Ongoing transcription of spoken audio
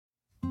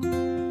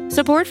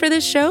Support for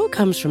this show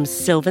comes from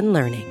Sylvan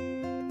Learning.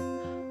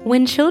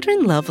 When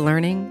children love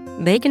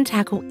learning, they can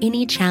tackle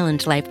any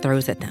challenge life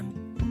throws at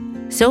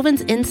them.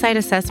 Sylvan's Insight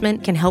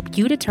Assessment can help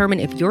you determine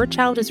if your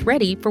child is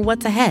ready for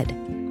what's ahead.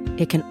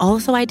 It can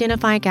also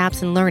identify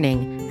gaps in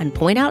learning and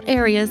point out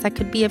areas that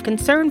could be of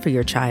concern for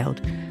your child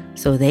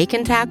so they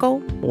can tackle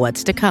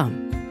what's to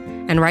come.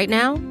 And right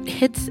now,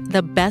 it's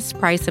the best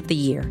price of the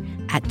year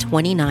at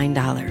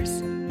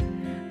 $29.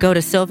 Go to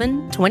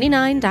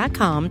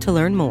sylvan29.com to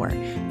learn more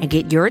and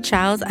get your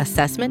child's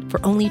assessment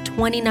for only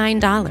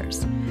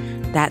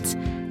 $29. That's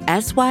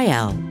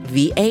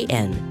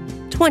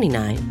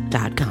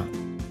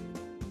SYLVAN29.com.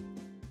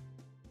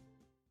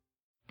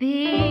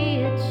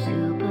 Be it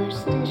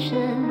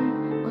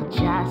superstition or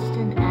just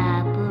an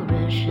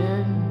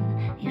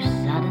apparition, you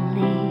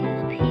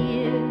suddenly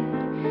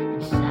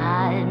appeared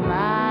inside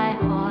my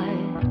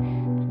heart.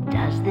 But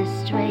does this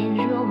strange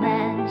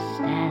romance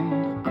stand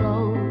the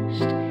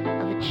ghost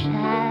of a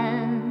chance?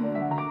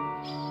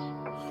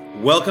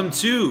 Welcome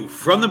to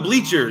From the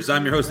Bleachers.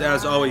 I'm your host,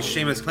 as always,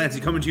 Seamus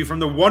Clancy, coming to you from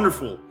the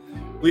wonderful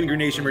Bleeding Green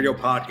Nation Radio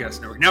Podcast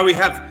Network. Now we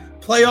have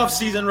playoff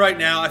season right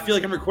now. I feel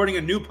like I'm recording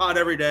a new pod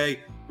every day.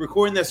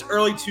 Recording this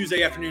early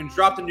Tuesday afternoon,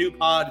 dropped a new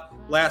pod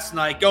last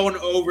night, going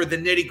over the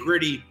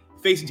nitty-gritty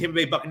facing Tampa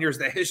Bay Buccaneers,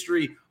 the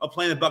history of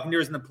playing the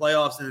Buccaneers in the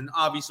playoffs, and then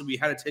obviously we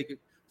had to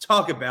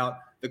talk about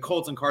the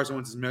Colts and Carson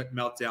Wentz's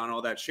meltdown,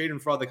 all that shade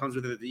and fraud that comes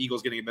with it, the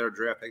Eagles getting a better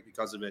draft pick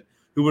because of it.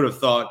 Who would have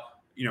thought,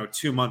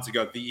 2 months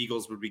ago, the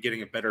Eagles would be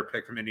getting a better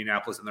pick from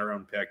Indianapolis than their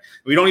own pick?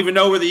 We don't even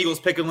know where the Eagles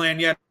pick and land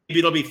yet. Maybe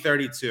it'll be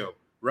 32,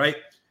 right?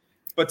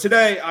 But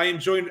today, I am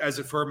joined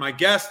for my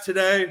guest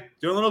today,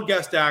 doing a little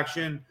guest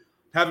action,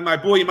 having my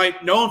boy, you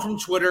might know him from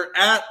Twitter,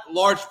 at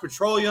Large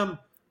Petroleum,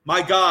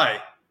 my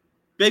guy,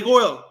 Big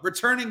Oil,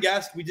 returning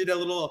guest. We did a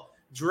little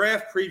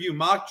draft preview,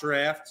 mock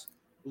draft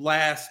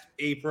last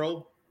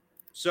April.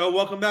 So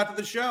welcome back to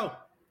the show.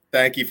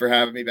 Thank you for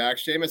having me back,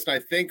 Seamus. And I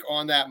think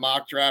on that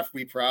mock draft,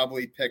 we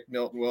probably picked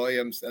Milton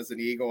Williams as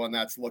an Eagle, and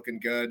that's looking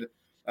good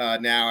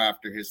now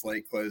after his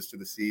late close to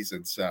the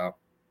season. So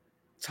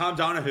Tom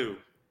Donahue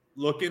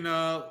looking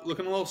a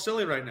little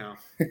silly right now.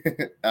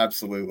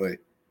 Absolutely.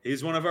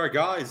 He's one of our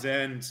guys,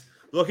 and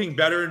looking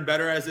better and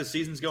better as this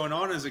season's going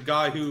on, as a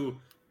guy who,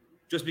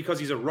 just because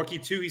he's a rookie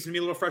too, he's going to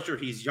be a little fresher.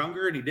 He's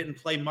younger, and he didn't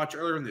play much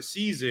earlier in the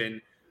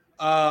season.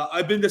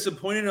 I've been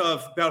disappointed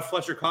about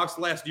Fletcher Cox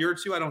the last year or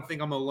two. I don't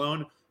think I'm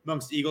alone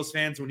amongst Eagles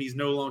fans when he's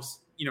no longer,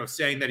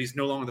 saying that he's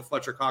no longer the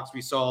Fletcher Cox we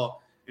saw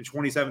in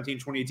 2017,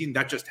 2018.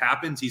 That just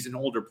happens. He's an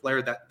older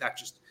player. That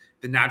just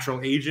the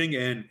natural aging.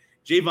 And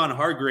Javon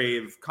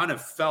Hargrave kind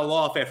of fell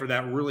off after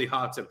that really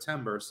hot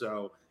September.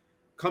 So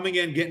coming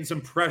in, getting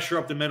some pressure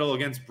up the middle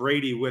against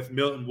Brady with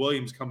Milton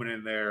Williams coming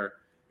in there.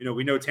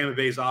 We know Tampa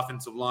Bay's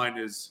offensive line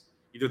is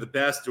either the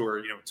best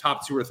or,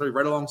 top 2 or 3,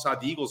 right alongside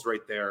the Eagles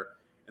right there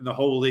in the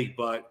whole league.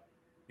 But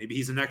maybe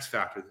he's an X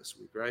factor this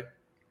week, right?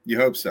 You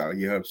hope so.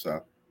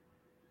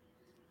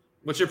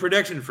 What's your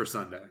prediction for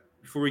Sunday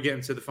before we get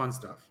into the fun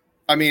stuff?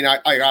 I mean,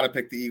 I got to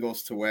pick the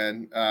Eagles to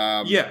win.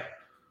 Yeah.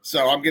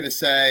 So I'm going to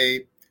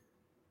say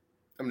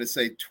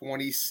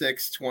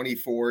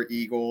 26-24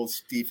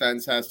 Eagles.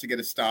 Defense has to get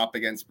a stop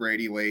against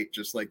Brady late,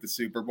 just like the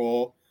Super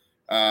Bowl.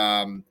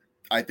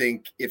 I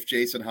think if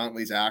Jason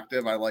Huntley's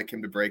active, I like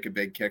him to break a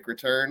big kick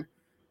return.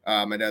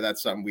 I know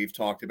that's something we've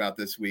talked about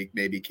this week,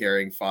 maybe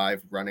carrying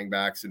 5 running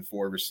backs and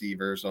 4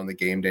 receivers on the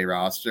game day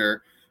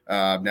roster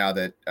now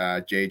that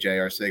JJ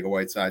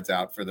Arcega-Whiteside's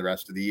out for the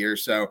rest of the year.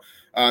 So,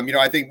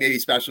 I think maybe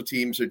special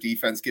teams or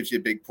defense gives you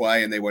a big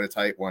play and they win a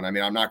tight one. I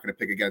mean, I'm not going to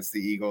pick against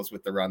the Eagles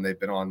with the run they've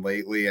been on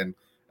lately. And,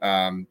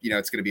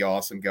 it's going to be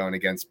awesome going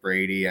against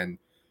Brady and,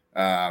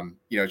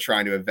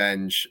 trying to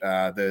avenge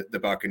the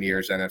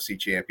Buccaneers NFC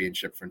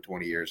championship from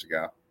 20 years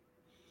ago.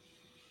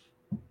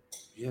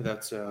 Yeah,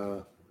 that's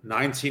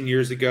 19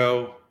 years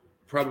ago,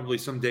 probably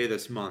someday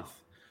this month.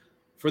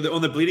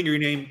 On the Bleeding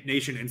Green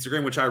Nation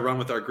Instagram, which I run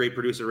with our great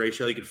producer,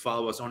 Rachel, you can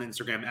follow us on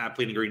Instagram at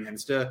Bleeding Green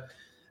Insta.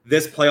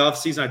 This playoff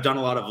season, I've done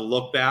a lot of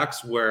look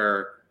backs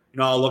where,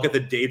 I'll look at the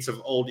dates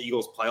of old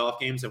Eagles playoff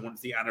games, and when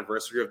it's the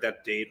anniversary of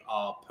that date,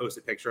 I'll post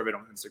a picture of it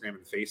on Instagram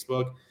and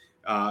Facebook.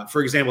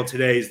 For example,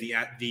 today is the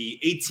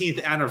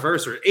 18th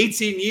anniversary,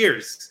 18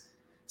 years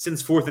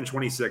since 4th and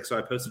 26. So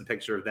I posted a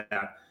picture of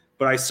that,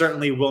 but I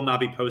certainly will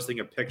not be posting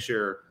a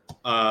picture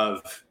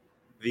of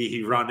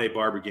the Rondé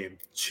Barber game.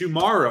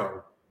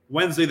 Tomorrow,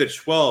 Wednesday the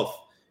 12th,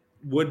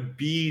 would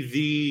be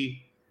the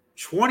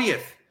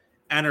 20th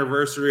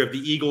anniversary of the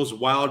Eagles'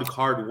 wild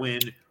card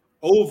win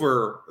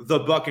over the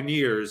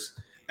Buccaneers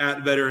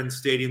at Veterans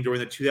Stadium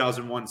during the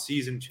 2001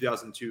 season.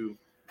 2002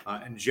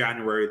 in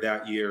January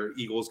that year,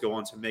 Eagles go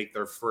on to make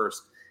their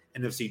first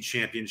NFC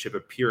Championship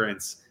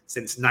appearance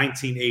since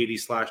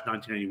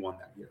 1980/1981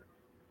 that year.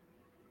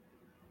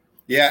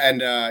 Yeah,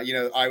 and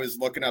I was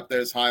looking up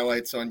those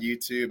highlights on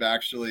YouTube.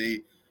 Actually,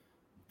 I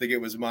think it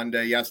was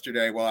Monday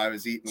yesterday while I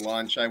was eating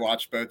lunch. I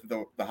watched both of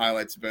the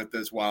highlights of both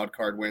those wild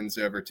card wins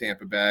over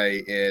Tampa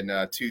Bay in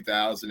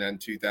 2000 and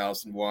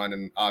 2001,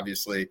 and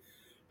obviously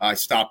I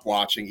stopped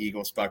watching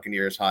Eagles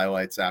Buccaneers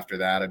highlights after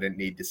that. I didn't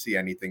need to see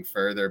anything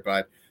further.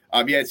 But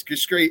yeah, it's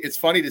just great. It's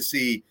funny to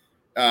see,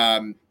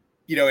 in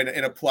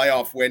a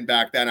playoff win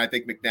back then. I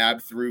think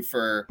McNabb threw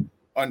for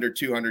under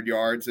 200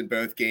 yards in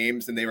both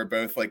games, and they were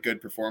both like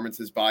good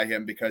performances by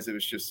him because it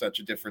was just such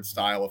a different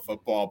style of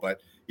football.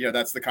 But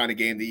that's the kind of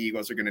game the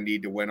Eagles are going to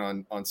need to win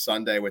on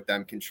Sunday, with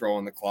them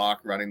controlling the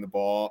clock, running the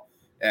ball,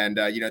 and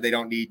they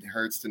don't need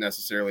Hurts to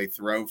necessarily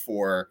throw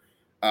for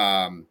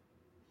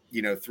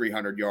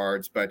 300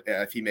 yards, but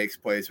if he makes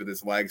plays with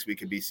his legs, we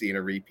could be seeing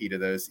a repeat of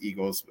those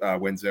Eagles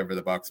wins over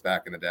the Bucs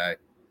back in the day.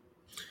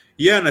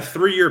 Yeah, in a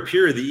 3-year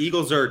period, the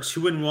Eagles are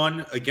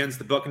 2-1 against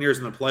the Buccaneers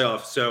in the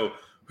playoffs. So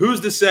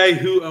who's to say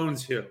who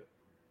owns who?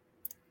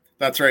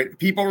 That's right.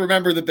 People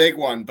remember the big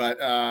one, but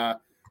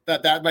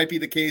that might be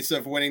the case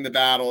of winning the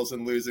battles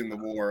and losing the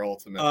war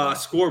ultimately.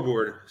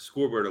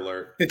 Scoreboard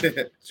alert.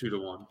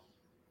 2-1.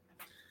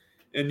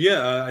 And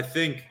yeah, I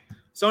think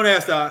someone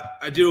asked,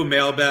 I do a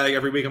mailbag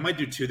every week. I might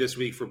do 2 this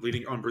week for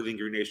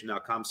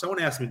bleedinggreenNation.com. Someone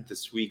asked me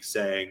this week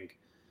saying,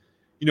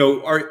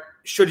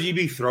 should he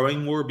be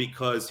throwing more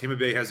because Tampa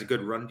Bay has a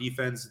good run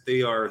defense?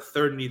 They are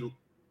third in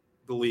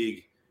the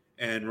league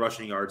in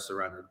rushing yards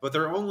surrendered, but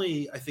they're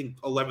only, I think,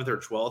 11th or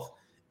 12th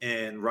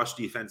in rush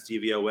defense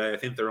DVOA. I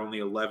think they're only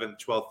 11th,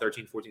 12th,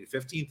 13th, 14th,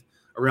 15th,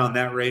 around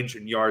that range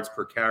in yards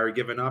per carry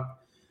given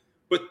up.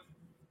 But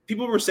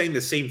people were saying the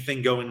same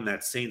thing going in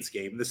that Saints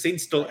game. The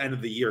Saints still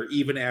ended the year,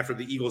 even after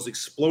the Eagles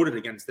exploded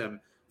against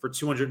them for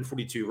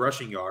 242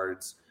 rushing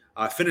yards,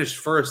 finished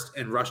first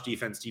in rush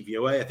defense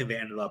DVOA. I think they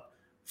ended up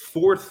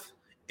 4th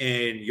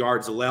in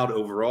yards allowed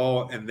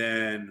overall, and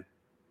then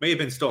may have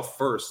been still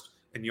first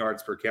in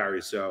yards per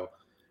carry. So,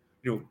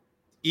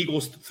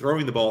 Eagles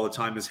throwing the ball all the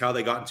time is how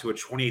they got into a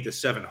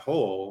 28-7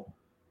 hole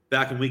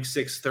back in Week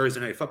 6 Thursday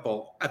Night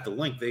Football at the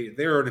link.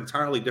 They're an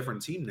entirely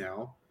different team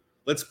now.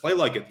 Let's play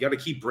like it. You got to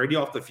keep Brady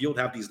off the field,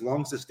 have these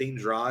long sustained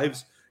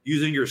drives,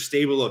 using your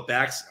stable of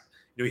backs.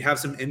 You have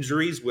some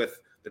injuries with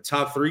the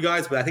top 3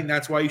 guys, but I think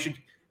that's why you should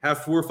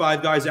have 4 or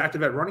 5 guys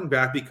active at running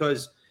back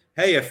because,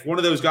 hey, if one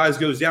of those guys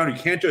goes down, you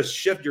can't just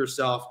shift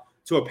yourself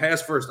to a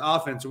pass-first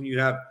offense when you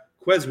have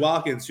Quez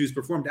Watkins, who's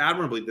performed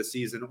admirably this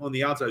season on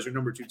the outside as your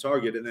number 2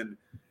 target, and then,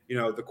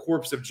 the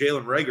corpse of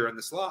Jalen Reagor in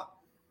the slot.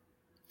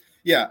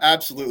 Yeah,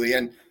 absolutely.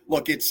 And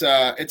look, it's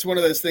one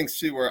of those things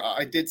too, where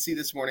I did see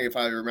this morning, if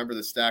I remember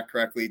the stat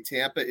correctly,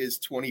 Tampa is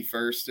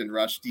 21st in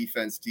rush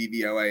defense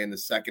DVOA in the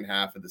second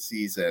half of the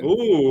season.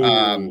 Ooh.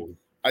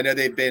 I know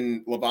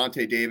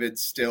Levante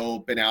David's still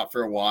been out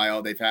for a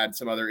while. They've had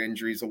some other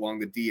injuries along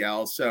the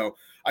DL. So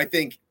I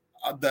think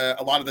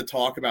a lot of the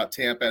talk about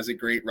Tampa as a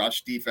great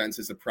rush defense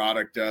is a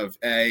product of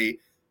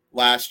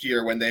last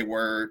year when they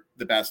were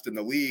the best in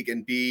the league,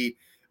 and B,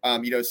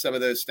 some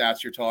of those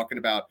stats you're talking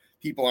about,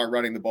 people aren't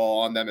running the ball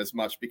on them as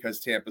much because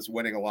Tampa's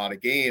winning a lot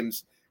of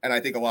games. And I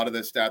think a lot of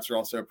those stats are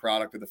also a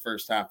product of the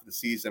first half of the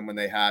season when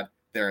they had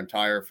their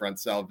entire front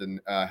seven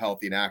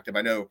healthy and active.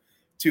 I know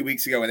 2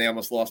 weeks ago when they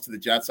almost lost to the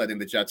Jets, I think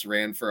the Jets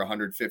ran for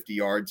 150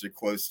 yards or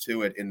close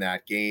to it in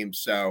that game.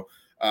 So,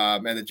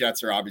 and the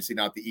Jets are obviously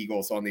not the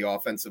Eagles on the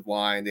offensive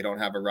line. They don't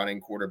have a running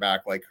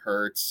quarterback like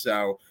Hurts.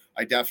 So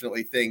I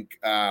definitely think,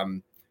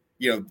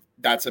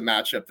 that's a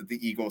matchup that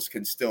the Eagles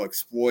can still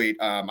exploit.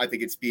 I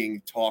think it's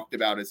being talked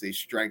about as a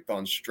strength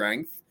on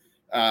strength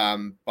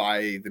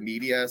by the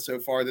media so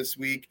far this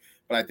week.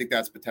 But I think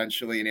that's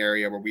potentially an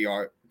area where we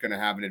are going to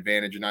have an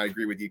advantage. And I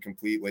agree with you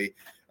completely.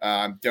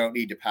 Don't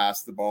need to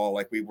pass the ball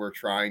like we were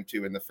trying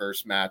to in the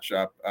first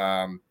matchup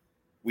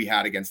we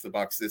had against the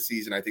Bucs this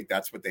season. I think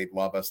that's what they'd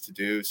love us to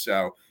do.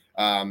 So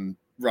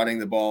running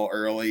the ball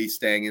early,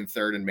 staying in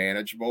third and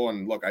manageable.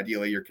 And look,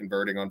 ideally you're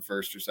converting on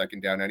first or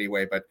second down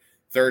anyway, but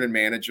third and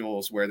manageable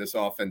is where this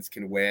offense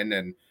can win.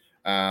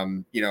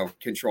 And,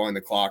 controlling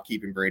the clock,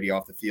 keeping Brady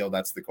off the field,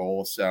 that's the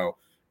goal. So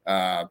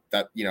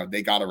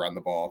they got to run the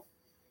ball.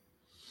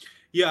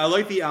 Yeah, I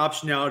like the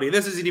optionality.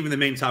 This isn't even the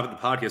main topic of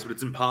the podcast, but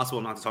it's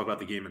impossible not to talk about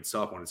the game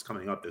itself when it's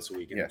coming up this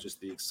week. And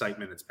just the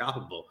excitement, it's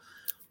palpable.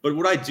 But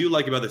what I do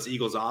like about this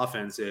Eagles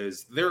offense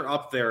is they're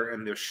up there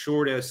in the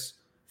shortest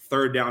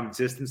third down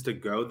distance to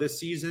go this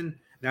season. And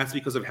that's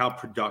because of how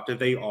productive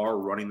they are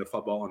running the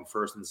football on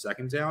first and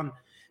second down.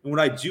 And what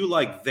I do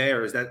like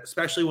there is that,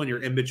 especially when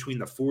you're in between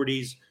the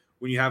 40s,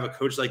 when you have a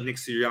coach like Nick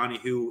Sirianni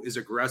who is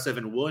aggressive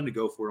and willing to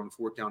go for it on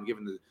fourth down,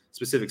 given the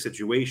specific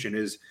situation,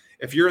 is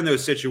if you're in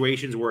those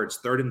situations where it's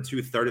 3rd and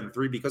 2, 3rd and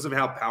 3, because of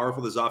how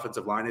powerful this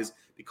offensive line is,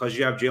 because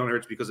you have Jalen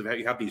Hurts, because of how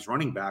you have these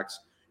running backs,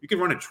 you can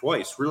run it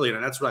twice, really.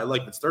 And that's what I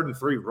like. If it's 3rd and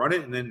 3, run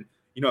it. And then,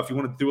 if you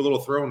want to do a little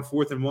throw on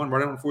 4th and 1,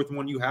 run it on 4th and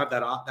 1, you have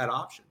that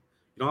option.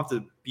 You don't have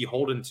to be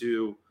beholden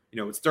to,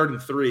 it's 3rd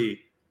and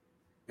 3.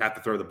 Have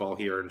to throw the ball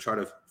here and try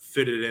to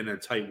fit it in a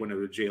tight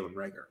window to Jalen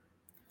Reagor.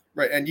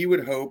 Right. And you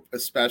would hope,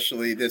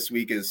 especially this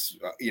week is,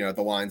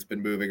 the line's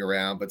been moving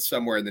around, but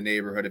somewhere in the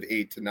neighborhood of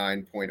 8 to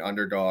 9 point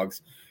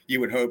underdogs, you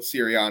would hope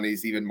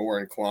Sirianni's even more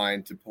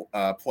inclined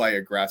to play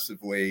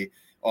aggressively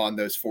on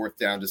those fourth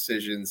down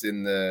decisions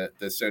in the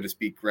so to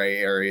speak, gray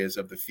areas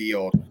of the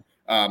field.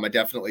 I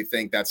definitely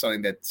think that's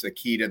something that's a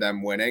key to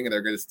them winning. And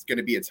it's going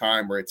to be a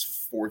time where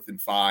it's 4th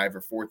and 5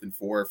 or 4th and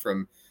 4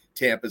 from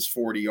Tampa's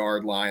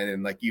 40-yard line,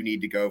 and like you need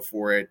to go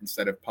for it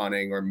instead of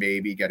punting or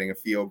maybe getting a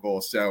field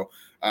goal. So,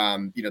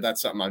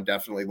 that's something I'm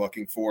definitely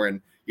looking for.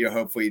 And,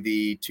 hopefully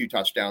the 2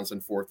 touchdowns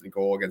and 4th and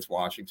goal against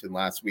Washington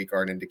last week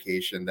are an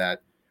indication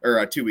that,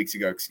 or 2 weeks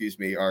ago,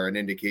 are an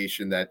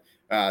indication that,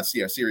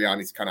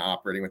 Sirianni's kind of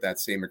operating with that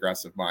same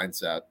aggressive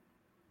mindset.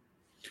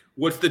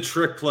 What's the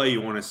trick play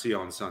you want to see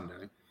on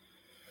Sunday?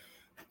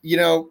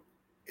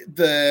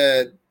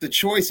 The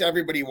choice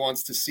everybody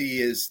wants to see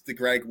is the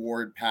Greg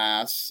Ward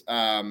pass.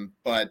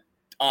 But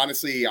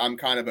honestly, I'm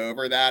kind of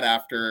over that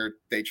after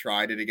they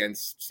tried it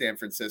against San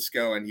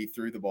Francisco and he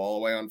threw the ball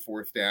away on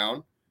 4th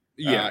down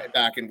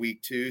back in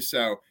week 2.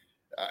 So,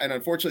 and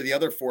unfortunately, the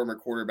other former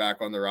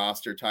quarterback on the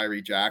roster,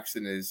 Tyree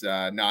Jackson, is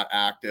not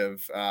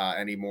active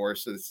anymore.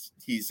 So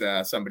he's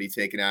somebody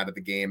taken out of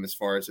the game as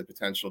far as a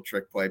potential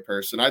trick play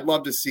person. I'd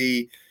love to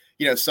see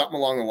something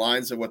along the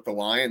lines of what the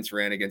Lions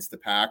ran against the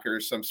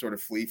Packers, some sort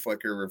of flea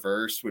flicker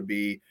reverse would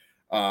be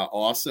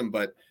awesome.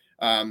 But,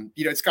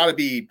 it's got to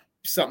be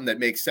something that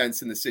makes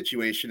sense in the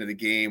situation of the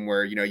game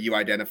where, you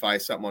identify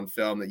something on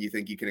film that you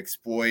think you can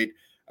exploit.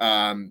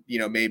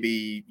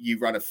 Maybe you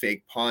run a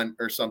fake punt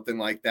or something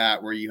like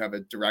that where you have a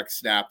direct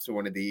snap to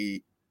one of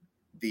the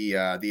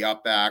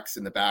up backs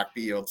in the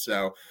backfield.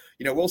 So,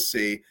 we'll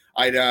see.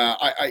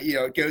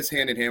 It goes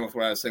hand in hand with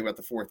what I was saying about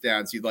the 4th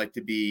downs. You'd like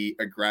to be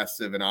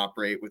aggressive and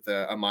operate with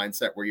a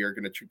mindset where you're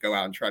going to go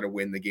out and try to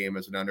win the game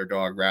as an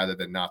underdog rather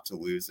than not to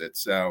lose it.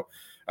 So,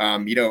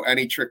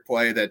 any trick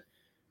play that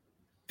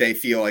they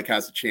feel like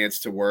has a chance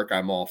to work,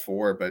 I'm all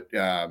for, but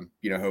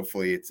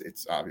hopefully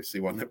it's obviously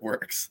one that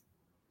works.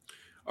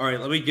 All right,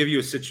 let me give you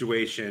a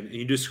situation and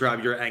you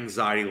describe your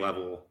anxiety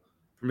level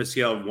from a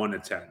scale of 1 to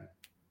 10.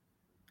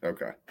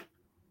 Okay.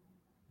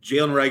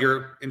 Jalen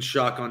Reagor in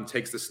shotgun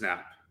takes the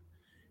snap.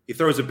 He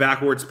throws a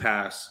backwards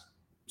pass,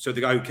 so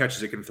the guy who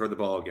catches it can throw the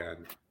ball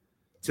again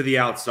to the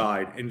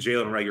outside, and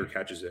Jalen Reagor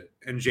catches it.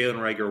 And Jalen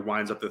Reagor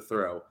winds up the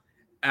throw.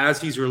 As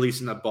he's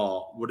releasing the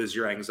ball, what is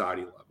your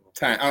anxiety level?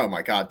 10. Oh,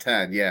 my God,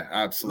 10. Yeah,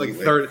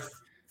 absolutely. Like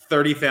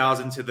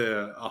 30,000 to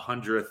the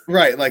 100th.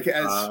 Right, like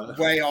as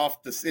way off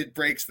it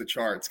breaks the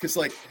charts. Because,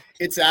 like,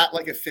 it's at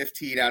like a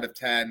 15 out of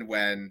 10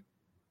 when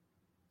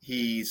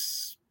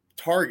he's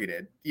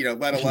targeted,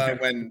 let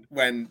alone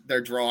when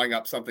they're drawing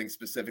up something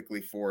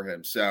specifically for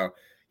him. So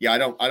I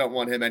don't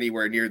want him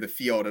anywhere near the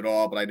field at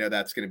all, but I know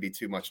that's going to be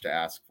too much to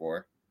ask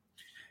for.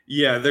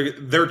 Yeah,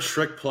 their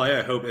trick play,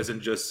 I hope,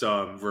 isn't just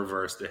some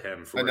reverse to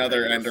him for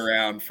another end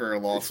around for a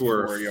loss of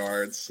 4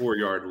 yards.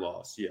 4-yard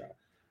loss,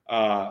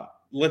 yeah.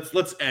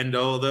 Let's end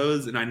all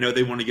those, and I know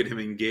they want to get him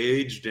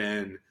engaged,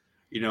 and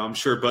I'm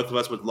sure both of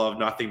us would love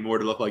nothing more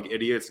to look like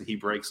idiots, and he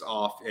breaks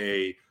off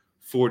a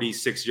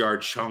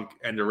 46-yard chunk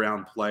end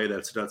around play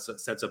that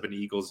sets up an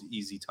Eagles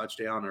easy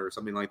touchdown or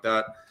something like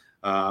that.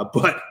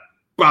 But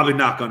probably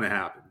not going to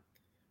happen.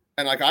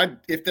 And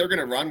if they're going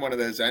to run one of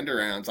those end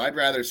arounds, I'd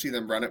rather see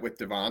them run it with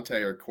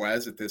Devontae or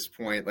Quez at this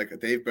point. Like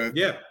they've both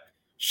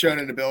shown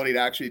an ability to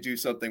actually do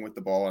something with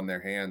the ball in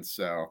their hands.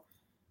 So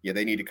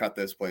they need to cut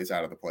those plays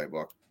out of the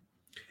playbook.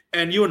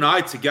 And you and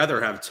I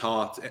together have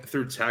talked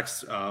through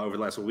text over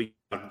the last week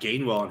about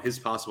Gainwell and his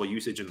possible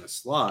usage in the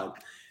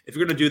slot. If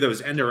you're going to do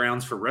those end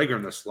arounds for Reagor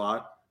in the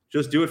slot,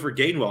 just do it for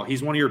Gainwell.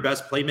 He's one of your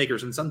best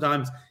playmakers. And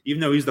sometimes,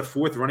 even though he's the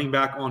 4th running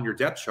back on your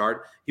depth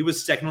chart, he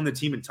was 2nd on the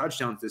team in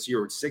touchdowns this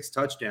year with 6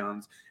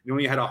 touchdowns. And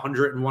only had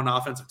 101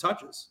 offensive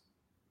touches.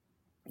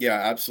 Yeah,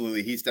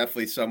 absolutely. He's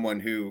definitely someone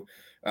who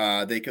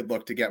they could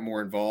look to get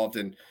more involved.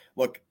 And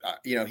look,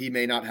 he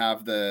may not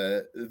have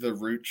the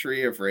route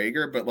tree of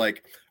Reagor, but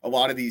like a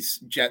lot of these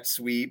jet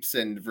sweeps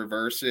and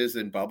reverses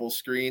and bubble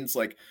screens,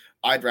 like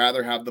I'd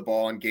rather have the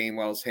ball in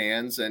Gainwell's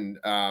hands. And,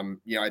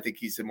 I think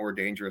he's a more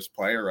dangerous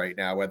player right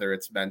now, whether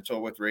it's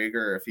mental with Reagor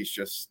or if he's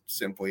just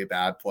simply a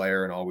bad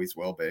player and always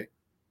will be,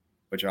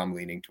 which I'm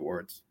leaning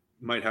towards.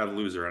 Might have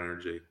loser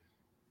energy.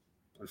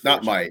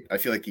 Not might. I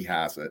feel like he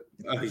has it.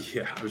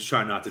 Yeah, I was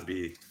trying not to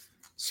be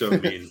so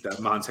mean that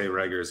Monte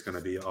Reagor is going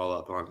to be all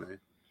up on me.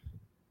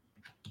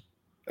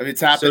 I mean,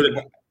 it's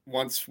happened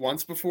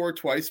once before,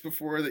 twice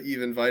before that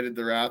you've invited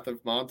the wrath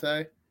of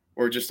Monte,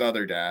 or just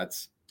other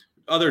dads?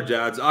 Other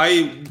dads.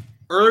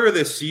 Earlier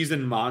this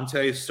season,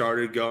 Monte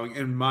started going,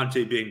 and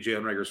Monte being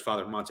Jalen Reagor's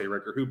father, Monte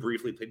Reagor, who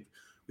briefly played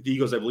with the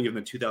Eagles, I believe, in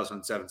the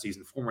 2007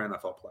 season, former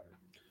NFL player.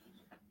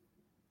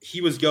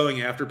 He was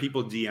going after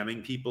people,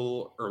 DMing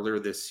people earlier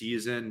this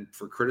season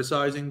for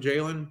criticizing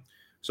Jalen.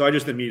 So I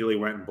just immediately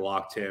went and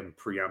blocked him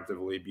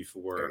preemptively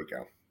before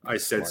I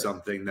said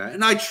something that,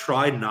 and I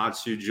tried not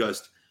to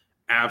just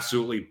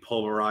absolutely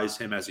pulverize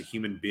him as a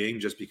human being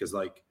just because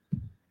like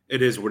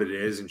it is what it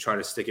is, and try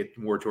to stick it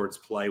more towards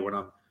play when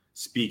I'm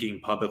speaking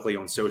publicly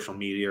on social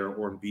media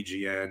or in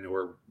BGN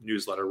or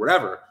newsletter,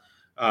 whatever.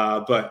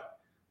 But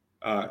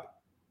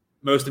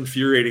most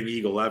infuriating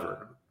Eagle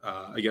ever.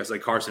 I guess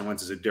like Carson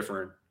Wentz is a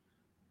different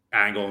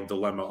angle and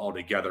dilemma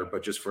altogether,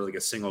 but just for like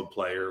a single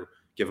player,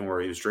 given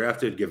where he was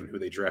drafted, given who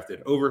they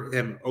drafted over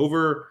him,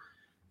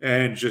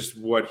 and just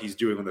what he's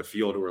doing on the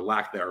field or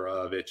lack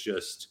thereof. It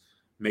just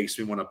makes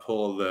me want to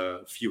pull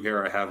the few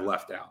hair I have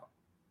left out.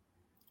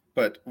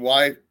 But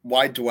why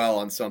dwell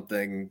on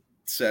something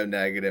so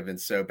negative and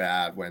so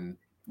bad when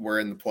we're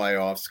in the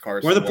playoffs?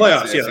 Carson, we're in the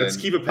playoffs. Yeah, let's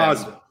keep it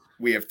positive.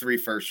 We have 3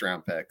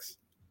 first-round picks.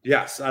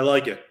 Yes, I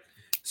like it.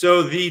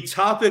 So the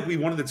topic we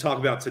wanted to talk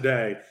about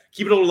today,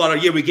 keep it a lot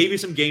of, we gave you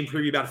some game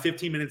preview, about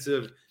 15 minutes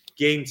of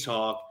game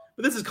talk,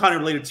 but this is kind of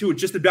related to it,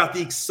 just about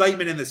the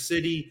excitement in the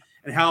city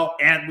and how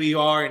amped we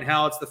are and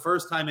how it's the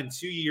first time in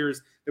 2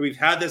 years that we've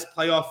had this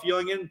playoff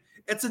feeling. And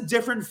it's a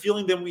different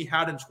feeling than we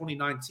had in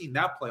 2019,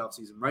 that playoff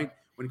season, right?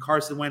 When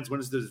Carson Wentz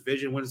wins the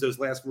division, wins those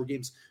last 4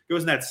 games,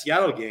 goes in that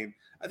Seattle game.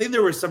 I think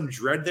there was some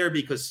dread there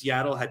because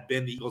Seattle had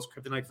been the Eagles'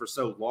 kryptonite for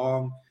so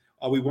long.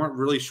 We weren't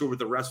really sure what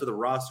the rest of the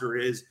roster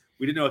is.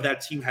 We didn't know if that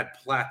team had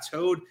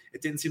plateaued.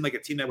 It didn't seem like a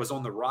team that was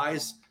on the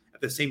rise.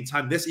 At the same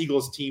time, this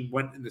Eagles team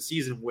went in the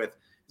season with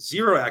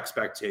 0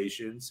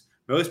 expectations.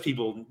 Most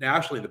people,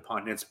 nationally, the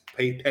pundits,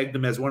 pegged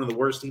them as one of the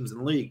worst teams in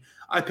the league.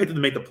 I picked them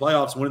to make the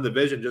playoffs, win the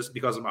division just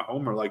because I'm a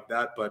homer like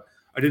that, but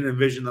I didn't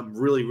envision them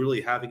really,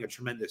 really having a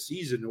tremendous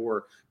season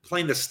or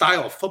playing the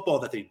style of football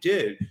that they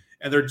did.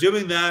 And they're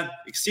doing that,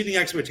 exceeding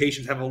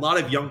expectations, have a lot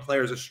of young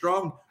players, a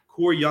strong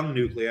core young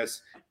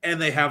nucleus, and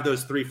they have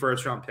those 3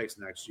 first-round picks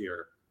next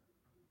year.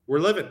 We're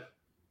living.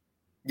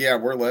 Yeah,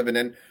 we're living.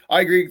 And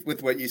I agree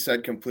with what you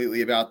said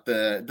completely about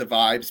the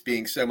vibes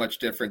being so much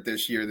different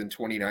this year than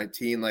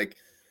 2019. Like,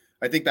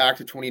 I think back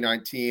to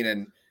 2019,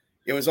 and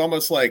it was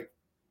almost like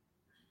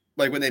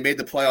when they made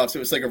the playoffs, it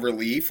was like a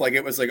relief. Like,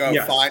 it was like, oh,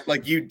 yes, fine.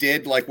 Like, you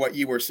did like what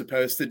you were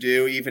supposed to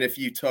do, even if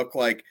you took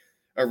like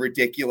a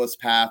ridiculous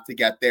path to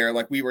get there.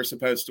 Like, we were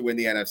supposed to win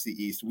the NFC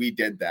East. We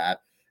did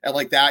that. And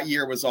like that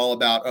year was all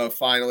about, oh,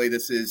 finally,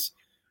 this is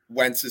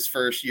Wentz's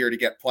first year to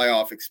get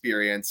playoff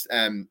experience.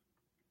 And,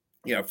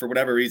 for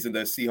whatever reason,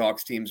 the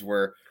Seahawks teams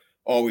were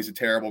always a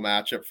terrible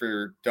matchup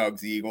for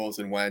Doug's Eagles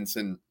and Wentz.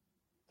 And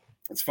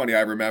it's funny,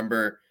 I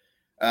remember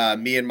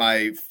me and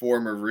my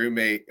former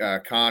roommate,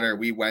 Connor,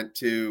 we went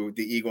to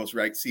the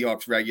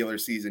Seahawks regular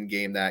season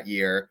game that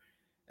year.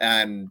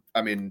 And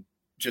I mean,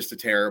 just a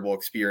terrible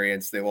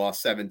experience. They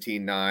lost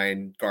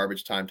 17-9,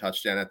 garbage time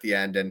touchdown at the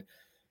end. And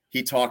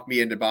he talked me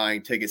into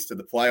buying tickets to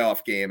the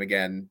playoff game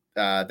again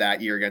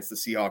that year against the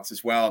Seahawks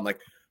as well. And like,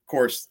 of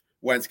course,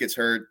 Wentz gets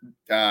hurt.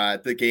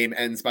 The game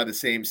ends by the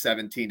same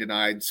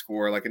 17-9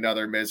 score, like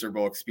another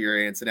miserable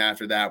experience. And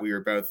after that, we were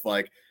both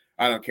like,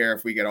 I don't care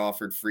if we get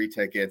offered free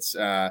tickets.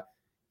 We're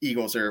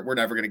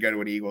never going to go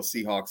to an Eagles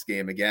Seahawks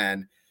game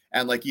again.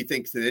 And like, you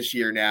think to this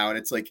year now, and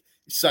it's like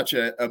such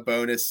a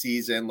bonus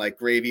season, like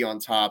gravy on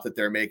top that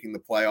they're making the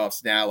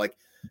playoffs now. Like,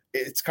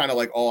 it's kind of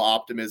like all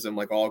optimism,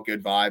 like all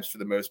good vibes for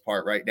the most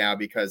part right now,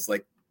 because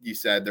like you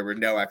said, there were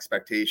no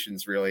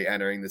expectations really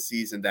entering the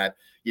season that,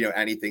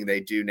 anything they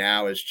do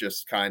now is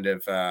just kind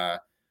of, a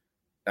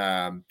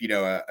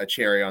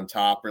cherry on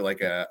top or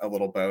like a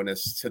little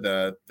bonus to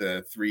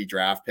the 3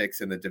 draft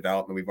picks and the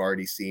development we've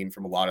already seen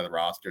from a lot of the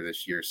roster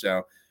this year.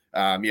 So,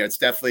 it's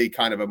definitely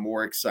kind of a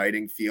more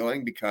exciting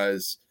feeling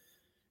because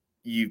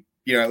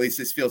at least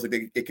this feels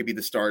like it could be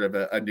the start of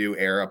a new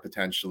era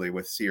potentially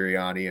with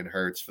Sirianni and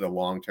Hurts for the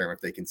long term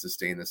if they can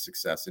sustain this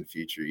success in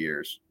future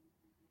years.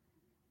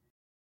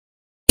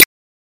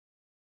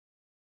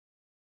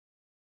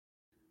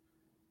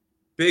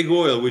 Big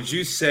Oil, would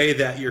you say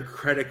that your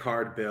credit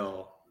card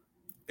bill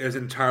is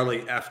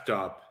entirely effed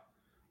up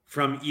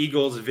from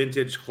Eagles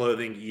vintage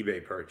clothing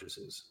eBay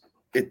purchases?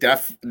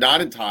 Not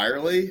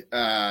entirely,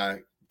 but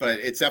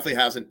it definitely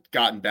hasn't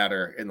gotten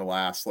better in the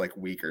last like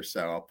week or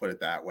so. I'll put it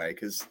that way,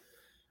 because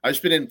I've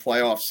just been in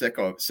playoff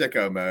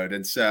sicko mode.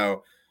 And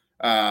so,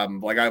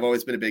 I've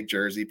always been a big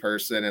jersey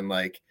person, and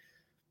like,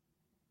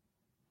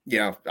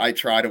 I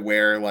try to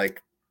wear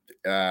like,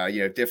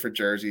 different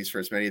jerseys for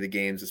as many of the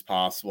games as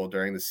possible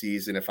during the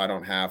season. If I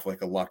don't have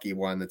like a lucky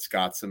one that's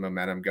got some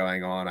momentum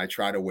going on, I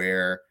try to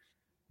wear,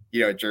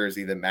 a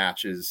jersey that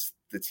matches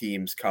the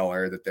team's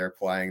color that they're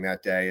playing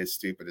that day, as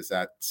stupid as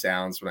that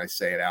sounds when I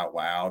say it out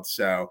loud.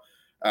 So,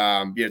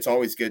 it's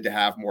always good to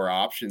have more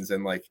options.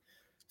 And like,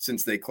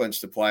 since they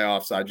clinched the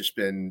playoffs, I've just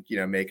been,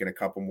 making a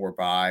couple more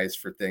buys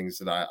for things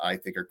that I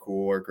think are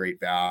cool or great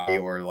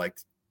value or like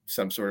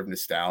some sort of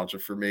nostalgia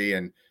for me.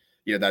 And,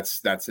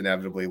 that's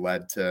inevitably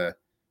led to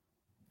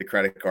the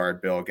credit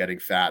card bill getting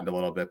fattened a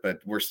little bit, but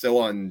we're still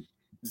on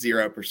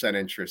 0%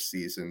 interest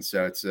season.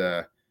 So it's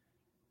a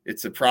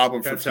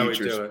problem for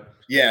futures.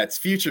 Yeah, it's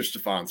future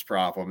Stefan's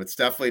problem. It's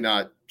definitely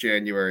not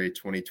January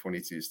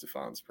 2022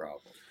 Stefan's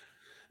problem.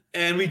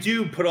 And we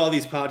do put all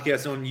these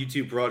podcasts on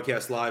YouTube,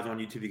 broadcast live on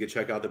YouTube. You can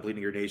check out the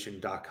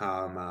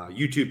bleedinggreennation.com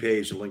YouTube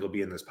page. The link will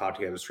be in this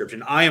podcast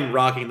description. I am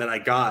rocking that I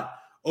got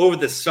over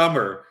the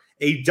summer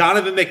a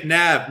Donovan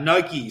McNabb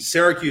Nike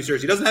Syracuse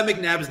jersey. It doesn't have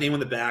McNabb's name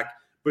on the back,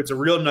 but it's a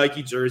real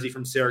Nike jersey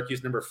from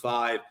Syracuse, number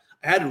 5.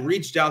 I had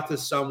reached out to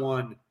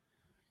someone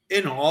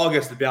in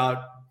August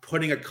about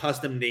putting a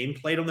custom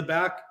nameplate on the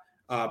back,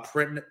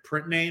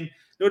 print name.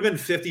 It would have been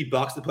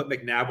 $50 to put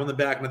McNabb on the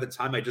back. And at the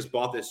time, I just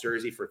bought this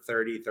jersey for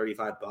 $30,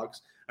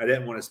 $35. I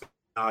didn't want to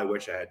I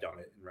wish I had done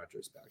it in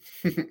retrospect.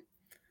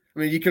 I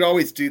mean, you could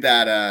always do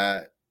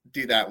that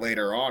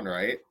later on,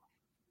 right?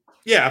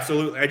 Yeah,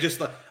 absolutely. I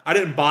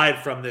didn't buy it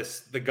from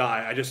the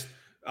guy. I just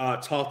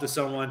talked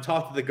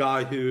to the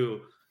guy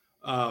who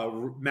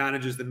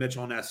manages the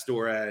Mitchell & Ness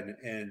store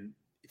in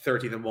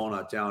 13th and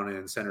Walnut down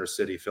in Center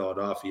City,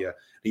 Philadelphia.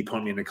 He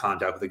put me into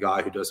contact with a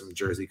guy who does some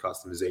jersey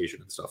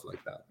customization and stuff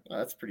like that. Oh,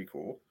 that's pretty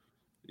cool.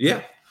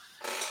 Yeah.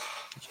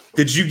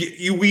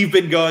 We've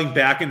been going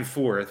back and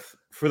forth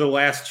for the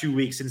last 2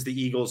 weeks since the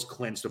Eagles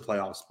clinched a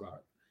playoff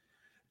spot,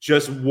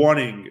 just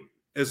wanting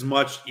as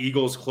much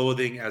Eagles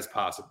clothing as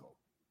possible.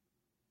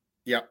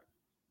 Yep.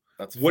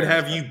 What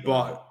have you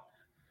bought?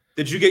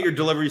 Did you get your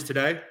deliveries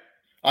today?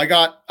 I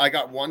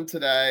got one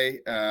today,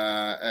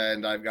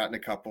 and I've gotten a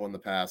couple in the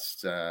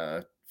past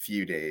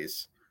few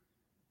days.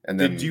 And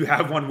then, do you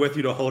have one with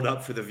you to hold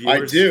up for the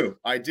viewers?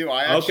 I do.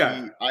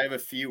 I have a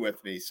few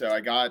with me. So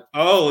I got.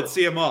 Oh, let's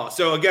see them all.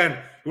 So again,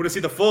 you want to see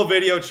the full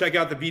video? Check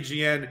out the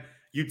BGN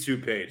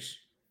YouTube page.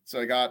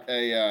 So I got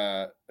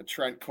a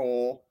Trent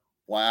Cole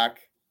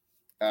black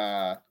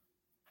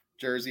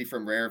jersey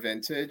from Rare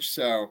Vintage.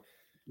 So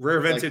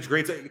Rare Vintage,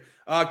 great.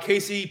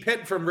 Casey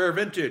Pitt from Rare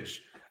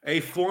Vintage,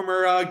 a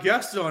former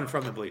guest on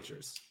From the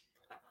Bleachers.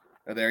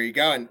 There you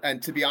go.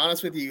 And to be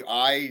honest with you,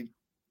 I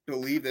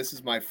believe this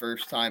is my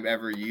first time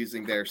ever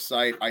using their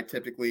site. I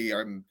typically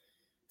am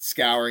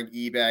scouring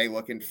eBay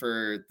looking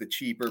for the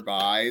cheaper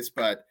buys,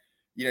 but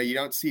you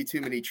don't see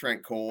too many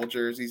Trent Cole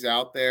jerseys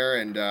out there.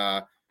 And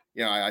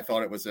I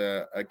thought it was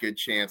a good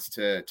chance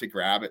to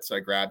grab it. So I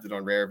grabbed it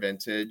on Rare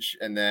Vintage.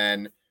 And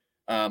then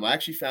I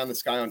actually found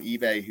this guy on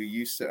eBay who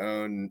used to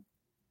own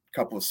a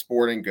couple of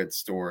sporting goods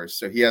stores.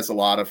 So he has a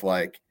lot of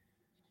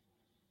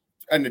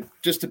and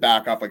just to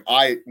back up,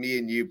 me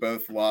and you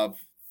both love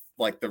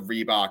the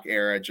Reebok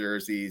era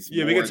jerseys.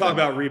 Yeah, we can talk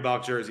about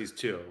Reebok jerseys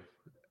too.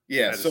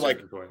 Yeah, so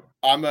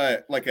I'm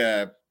a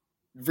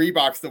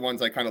Reebok's the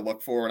ones I kind of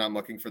look for when I'm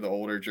looking for the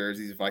older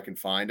jerseys if I can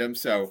find them.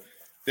 So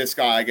this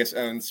guy, I guess,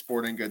 owns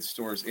sporting goods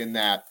stores in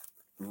that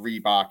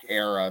Reebok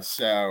era.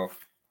 So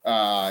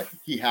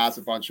he has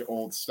a bunch of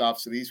old stuff.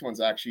 So this one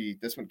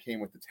came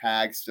with the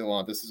tag still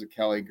on. This is a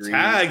Kelly Green.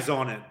 Tags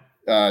on it.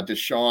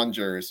 Deshaun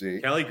jersey.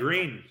 Kelly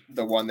Green.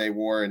 The one they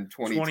wore in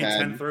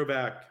 2010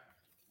 throwback.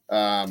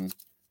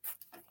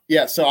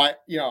 Yeah, so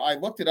I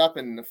looked it up,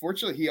 and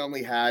unfortunately he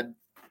only had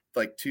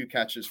 2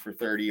 catches for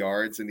 30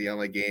 yards in the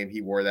only game he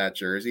wore that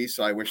jersey.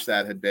 So I wish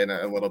that had been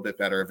a little bit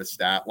better of a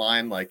stat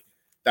line.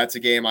 That's a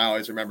game I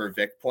always remember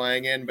Vic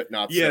playing in, but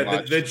not so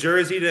much. The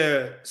jersey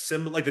to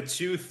symbol, the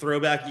 2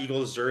 throwback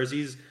Eagles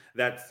jerseys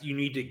that you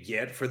need to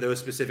get for those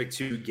specific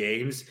 2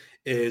 games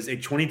is a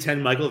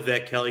 2010 Michael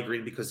Vick, Kelly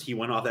Green, because he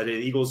went off that day.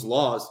 The Eagles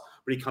lost,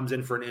 but he comes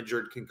in for an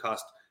injured,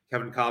 concussed.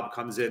 Kevin Cobb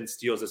comes in,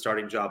 steals the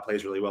starting job,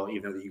 plays really well,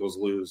 even though the Eagles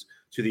lose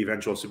to the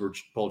eventual Super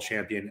Bowl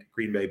champion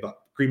Green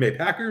Bay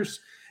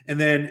Packers. And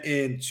then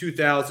in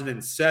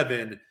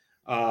 2007,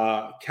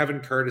 Kevin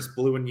Curtis,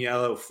 blue and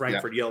yellow,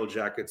 Frankfurt Yellow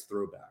Jackets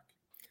throwback.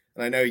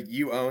 And I know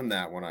you own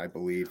that one, I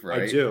believe,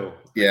 right? I do.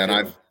 Yeah,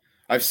 and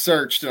I've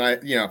searched,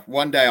 and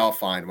one day I'll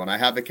find one. I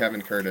have the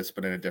Kevin Curtis,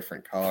 but in a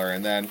different color.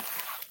 And then,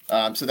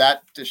 so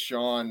that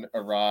Deshaun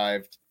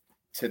arrived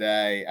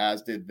today,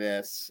 as did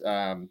this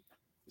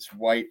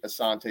white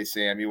Asante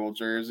Samuel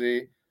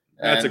jersey.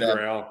 That's a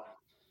grail.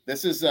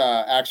 This is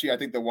actually, I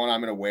think, the one I'm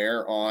going to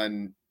wear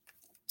on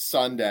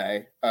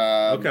Sunday.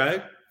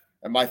 Okay.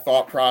 And my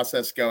thought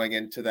process going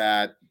into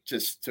that,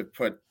 just to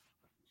put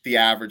the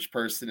average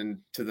person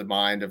into the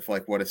mind of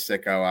what a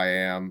sicko I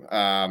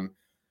am.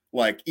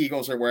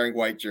 Eagles are wearing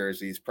white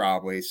jerseys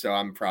probably. So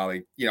I'm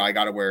probably, I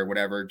got to wear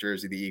whatever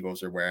jersey the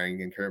Eagles are wearing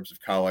in terms of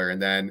color.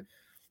 And then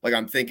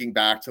I'm thinking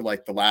back to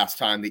the last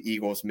time the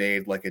Eagles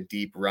made a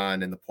deep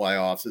run in the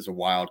playoffs as a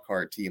wild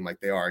card team like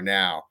they are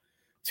now,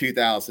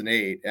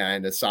 2008,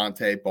 and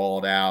Asante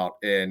balled out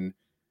in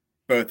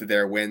both of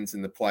their wins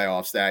in the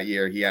playoffs that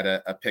year. He had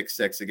a pick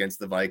 6 against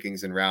the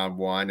Vikings in round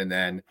 1, and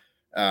then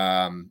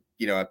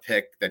a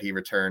pick that he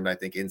returned, I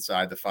think,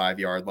 inside the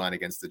 5-yard line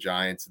against the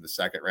Giants in the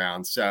second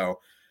round. So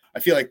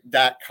I feel like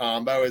that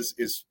combo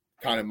is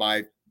kind of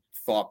my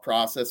thought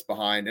process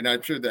behind, and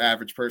I'm sure the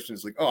average person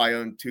is I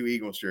own 2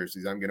 Eagles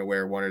jerseys, I'm going to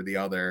wear one or the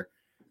other,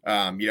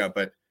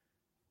 but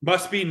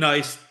must be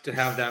nice to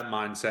have that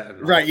mindset.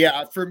 Right.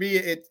 Yeah. For me,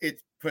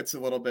 it puts a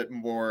little bit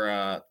more,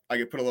 I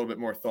could put a little bit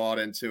more thought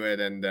into it,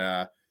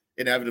 and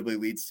inevitably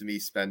leads to me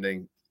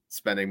spending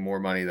more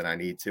money than I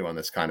need to on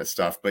this kind of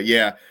stuff. But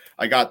yeah,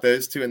 I got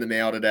those 2 in the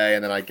mail today.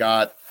 And then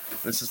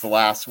this is the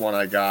last one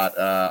I got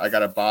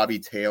a Bobby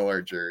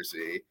Taylor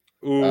jersey.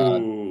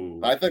 Ooh.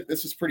 I think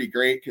this is pretty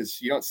great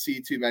because you don't see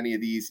too many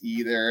of these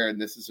either. And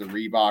this is a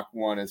Reebok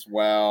one as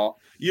well.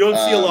 You don't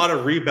see a lot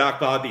of Reebok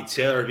Bobby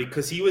Taylor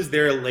because he was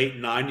there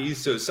late 90s.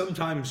 So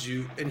sometimes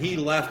and he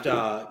left,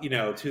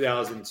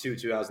 2002,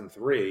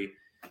 2003,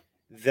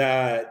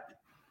 that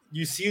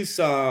you see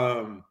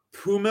some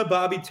Puma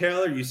Bobby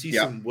Taylor, you see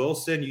some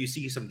Wilson, you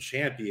see some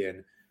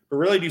Champion, but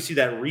really do you see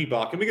that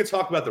Reebok. And we can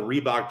talk about the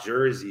Reebok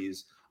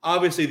jerseys.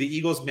 Obviously, the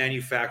Eagles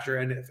manufacturer,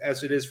 and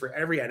as it is for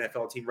every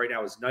NFL team right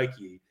now, is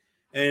Nike.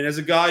 And as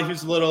a guy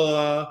who's a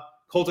little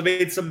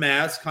cultivated some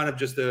mass, kind of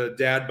just a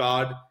dad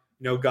bod,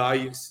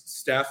 guy,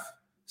 Steph,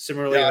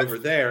 similarly over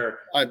there.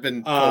 I've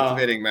been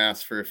cultivating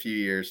mass for a few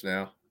years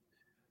now.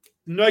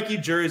 Nike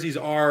jerseys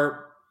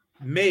are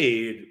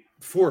made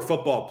for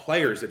football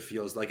players, it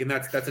feels like, and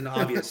that's an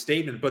obvious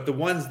statement. But the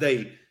ones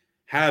they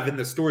have in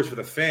the stores for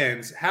the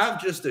fans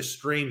have just a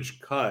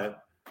strange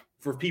cut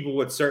for people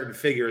with certain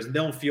figures, and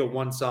don't feel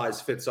one size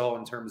fits all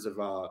in terms of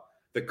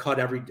the cut.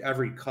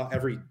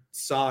 Every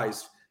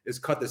size is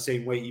cut the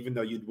same way, even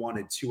though you'd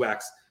wanted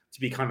 2X to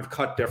be kind of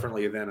cut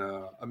differently than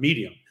a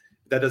medium.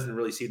 That doesn't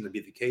really seem to be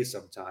the case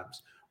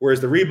sometimes.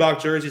 Whereas the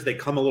Reebok jerseys, they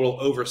come a little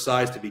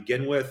oversized to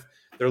begin with.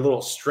 They're a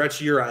little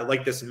stretchier. I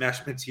like this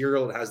mesh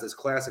material. It has this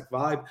classic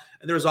vibe.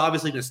 And there's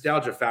obviously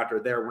nostalgia factor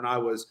there. When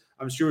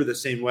I'm sure the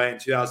same way in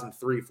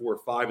 2003, 4,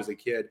 5 as a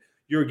kid,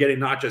 you were getting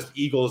not just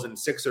Eagles and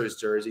Sixers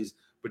jerseys,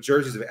 but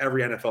jerseys of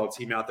every NFL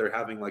team out there,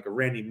 having like a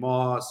Randy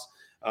Moss,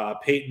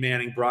 Peyton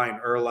Manning, Brian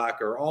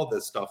Urlacher, all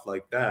this stuff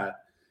like that.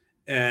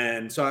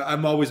 And so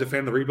I'm always a fan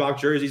of the Reebok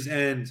jerseys.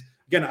 And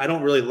again, I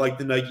don't really like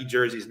the Nike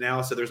jerseys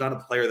now, so there's not a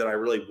player that I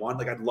really want.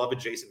 Like, I'd love a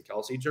Jason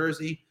Kelce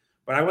jersey,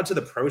 but I went to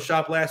the pro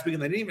shop last week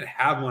and they didn't even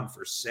have one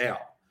for sale.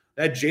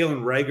 They had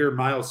Jalen Reagor,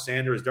 Miles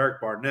Sanders, Derek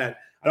Barnett.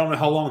 I don't know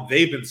how long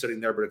they've been sitting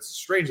there, but it's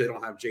strange they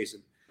don't have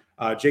Jason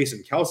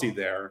Kelce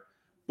there.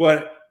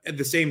 But at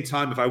the same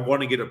time, if I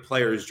want to get a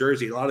player's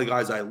jersey, a lot of the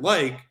guys I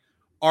like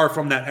are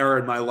from that era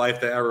in my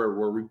life, the era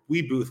where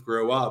we both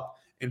grew up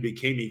and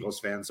became Eagles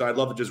fans. So I'd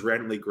love to just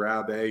randomly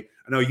grab I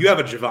know you have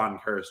a Javon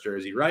Curse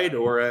jersey, right?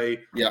 Or a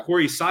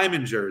Corey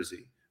Simon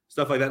jersey,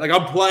 stuff like that. Like,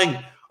 I'm playing.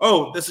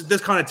 Oh,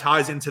 this kind of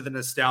ties into the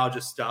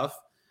nostalgia stuff.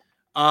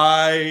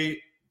 Lolar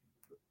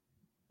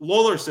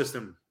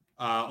System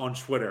on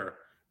Twitter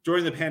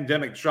during the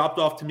pandemic dropped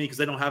off to me because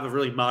they don't have a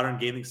really modern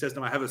gaming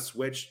system. I have a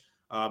Switch.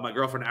 My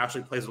girlfriend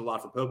Ashley plays it a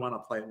lot for Pokemon. I'll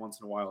play it once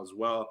in a while as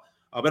well.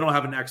 But I don't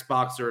have an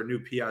Xbox or a new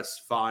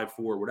PS5,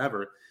 4,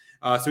 whatever.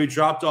 So he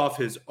dropped off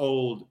his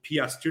old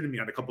PS2 to me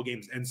on a couple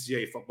games,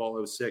 NCAA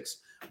Football 06,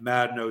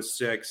 Madden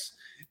 06.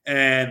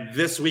 And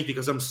this week,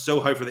 because I'm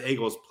so hyped for the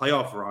Eagles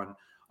playoff run,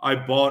 I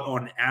bought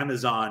on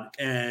Amazon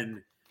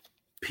an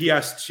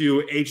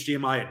PS2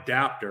 HDMI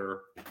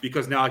adapter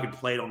because now I can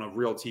play it on a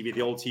real TV,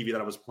 the old TV that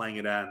I was playing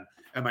it at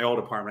my old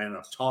apartment I ended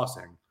up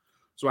tossing.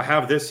 So I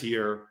have this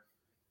here.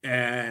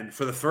 And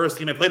for the first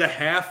game, I played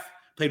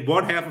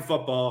one half of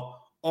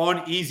football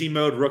on easy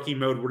mode, rookie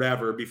mode,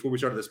 whatever, before we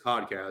started this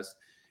podcast.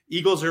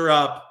 Eagles are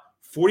up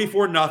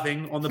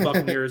 44-0 on the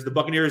Buccaneers. The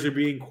Buccaneers are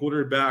being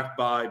quarterbacked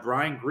by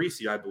Brian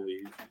Griese, I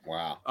believe.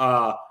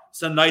 Wow.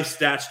 Some nice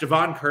stats.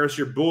 Javon Curse,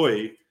 your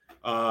boy.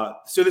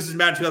 So this is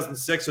Madden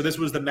 2006. So this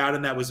was the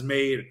Madden that was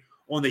made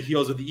on the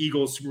heels of the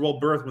Eagles' Super Bowl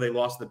berth when they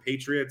lost to the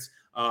Patriots.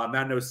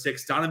 Madden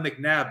 06. Donovan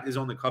McNabb is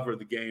on the cover of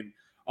the game.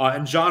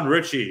 And John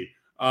Ritchie,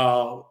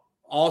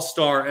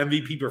 all-star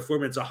MVP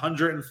performance,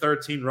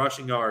 113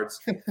 rushing yards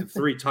and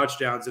 3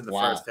 touchdowns in the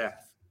first half.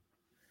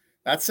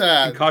 That's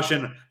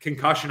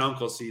concussion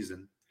uncle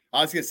season.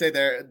 I was going to say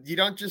there, you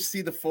don't just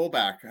see the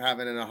fullback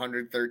having an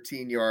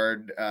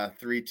 113-yard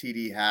 3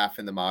 TD half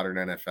in the modern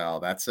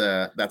NFL. That's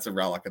a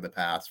relic of the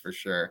past for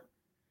sure.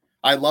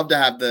 I'd love to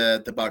have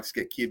the Bucs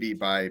get QB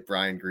by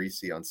Brian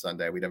Griese on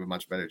Sunday. We'd have a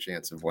much better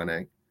chance of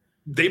winning.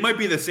 They might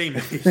be the same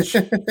age.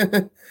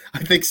 I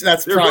think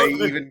that's probably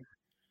even.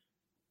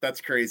 That's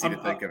crazy to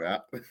think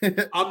about.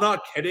 I'm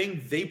not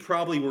kidding. They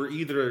probably were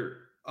either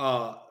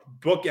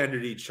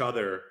bookended each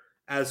other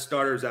as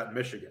starters at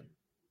Michigan.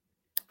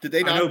 Did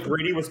they not? I know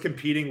Brady was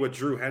competing with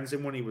Drew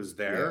Henson when he was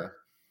there,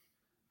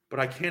 but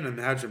I can't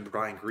imagine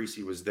Brian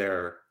Griese was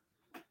there.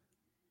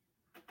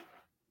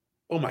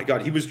 Oh my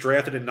God, he was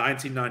drafted in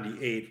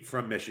 1998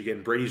 from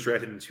Michigan. Brady's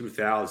drafted in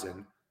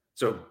 2000.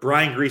 So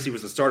Brian Griese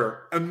was the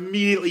starter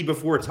immediately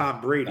before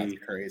Tom Brady.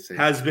 That's crazy.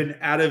 Has been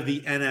out of the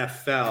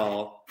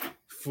NFL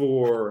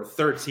for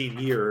 13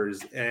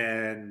 years,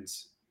 and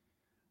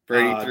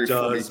Brady threw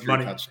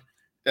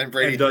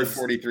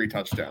 43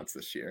 touchdowns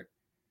this year.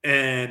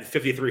 And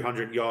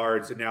 5,300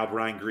 yards, and now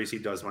Brian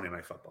Griese does Monday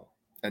Night Football.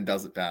 And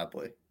does it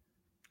badly.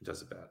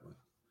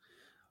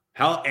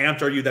 How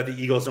amped are you that the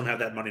Eagles don't have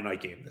that Monday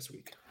night game this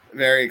week?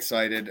 Very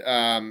excited.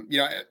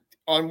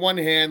 On one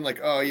hand, like,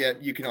 oh yeah,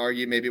 you can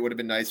argue maybe it would have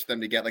been nice for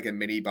them to get like a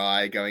mini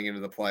bye going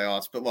into the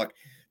playoffs. But look,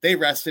 they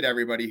rested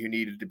everybody who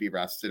needed to be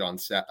rested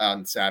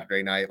on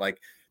Saturday night. Like,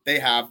 they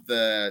have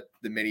the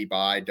mini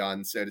bye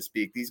done, so to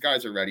speak. These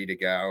guys are ready to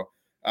go.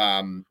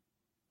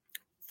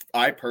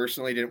 I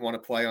personally didn't want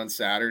to play on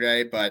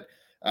Saturday, but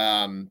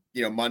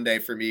Monday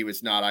for me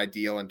was not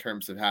ideal in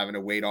terms of having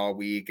to wait all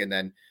week and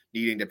then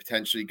needing to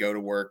potentially go to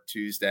work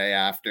Tuesday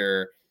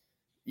after,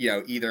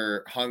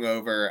 either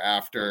hungover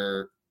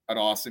after an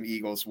awesome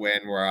Eagles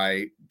win where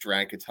I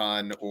drank a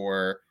ton,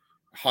 or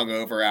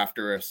hungover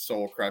after a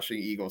soul-crushing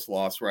Eagles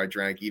loss where I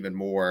drank even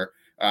more.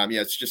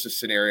 It's just a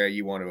scenario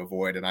you want to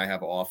avoid, and I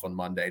have off on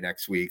Monday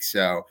next week.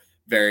 So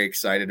very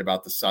excited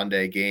about the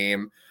Sunday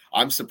game.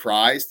 I'm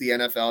surprised the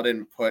NFL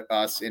didn't put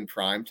us in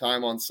prime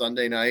time on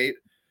Sunday night,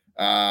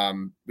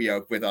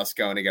 with us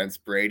going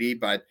against Brady.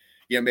 But,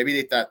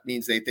 maybe that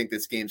means they think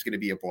this game's going to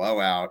be a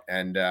blowout,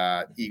 and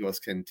Eagles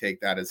can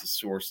take that as a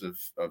source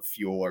of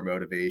fuel or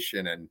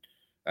motivation,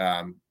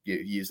 and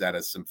use that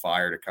as some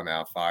fire to come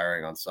out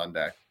firing on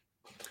Sunday.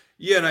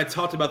 Yeah, and I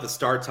talked about the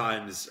start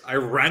times. I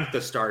ranked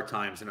the start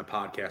times in a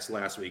podcast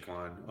last week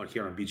on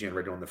here on BGN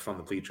Radio on the From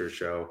the Bleachers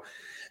show.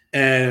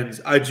 And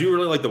I do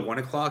really like the 1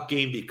 o'clock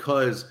game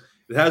because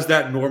it has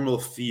that normal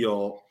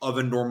feel of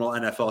a normal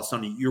NFL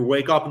Sunday. You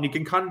wake up and you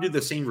can kind of do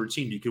the same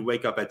routine. You can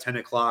wake up at 10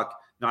 o'clock,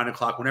 9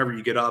 o'clock, whenever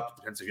you get up.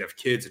 Depends if you have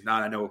kids or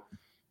not. I know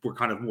we're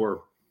kind of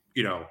more,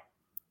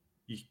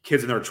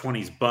 kids in their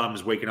 20s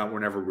bums waking up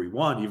whenever we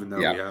want, even though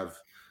we have,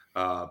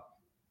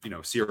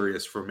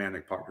 serious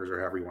romantic partners or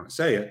however you want to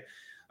say it.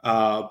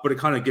 But it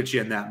kind of gets you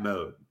in that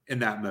mode,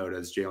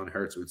 as Jalen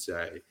Hurts would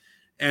say.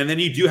 And then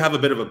you do have a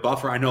bit of a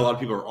buffer. I know a lot of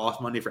people are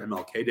off Monday for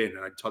MLK Day, and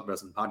I talked about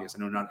this in the podcast. I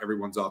know not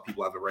everyone's off.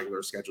 People have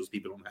irregular schedules.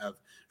 People don't have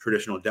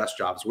traditional desk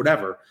jobs,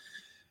 whatever.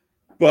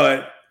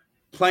 But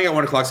playing at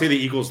 1 o'clock, say the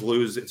Eagles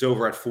lose, it's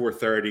over at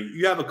 4:30.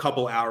 You have a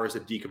couple hours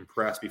to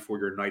decompress before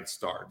your night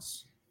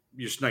starts.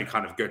 Your night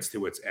kind of gets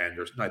to its end,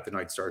 or the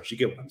night starts. You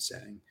get what I'm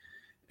saying.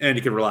 And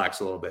you can relax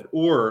a little bit.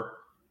 Or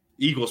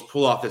Eagles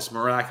pull off this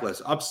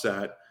miraculous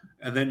upset,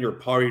 and then you're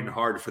partying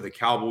hard for the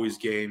Cowboys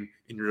game,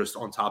 and you're just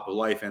on top of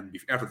life. And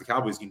after the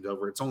Cowboys game's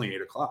over, it's only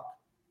 8 o'clock.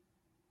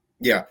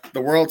 Yeah,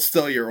 the world's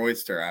still your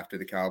oyster after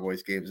the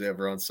Cowboys game's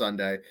over on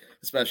Sunday,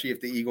 especially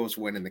if the Eagles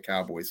win and the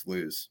Cowboys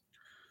lose.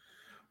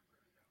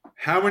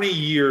 How many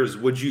years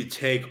would you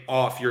take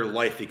off your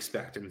life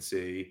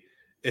expectancy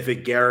if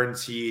it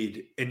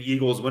guaranteed an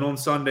Eagles win on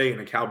Sunday and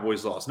a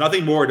Cowboys loss?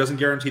 Nothing more. It doesn't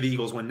guarantee the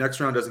Eagles win next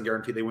round, doesn't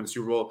guarantee they win the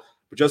Super Bowl.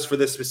 But just for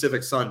this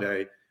specific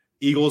Sunday,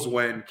 Eagles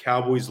win,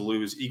 Cowboys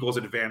lose, Eagles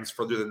advance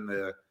further than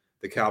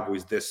the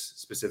Cowboys this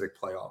specific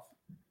playoff.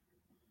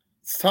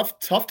 It's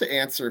tough to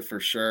answer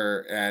for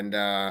sure. And,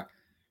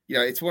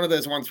 it's one of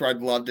those ones where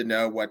I'd love to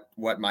know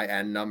what my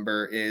end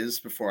number is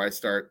before I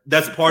start.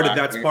 That's part of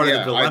the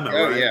dilemma,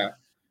 right? Yeah.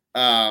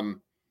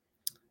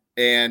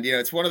 And,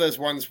 it's one of those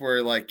ones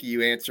where like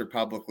you answer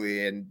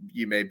publicly and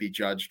you may be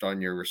judged on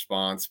your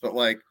response, but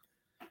like,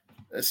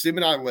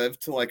 assuming I live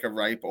to like a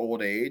ripe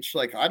old age,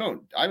 like I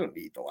don't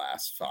need the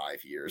last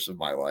 5 years of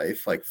my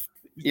life. Like,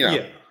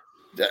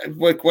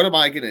 like what am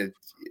I going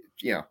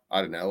to,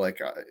 I don't know,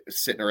 like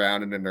sitting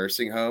around in a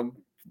nursing home,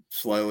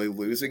 slowly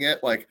losing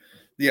it. Like,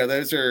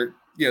 those are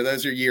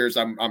years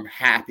I'm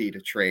happy to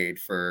trade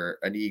for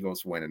an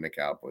Eagles win and a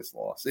Cowboys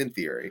loss in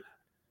theory.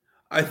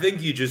 I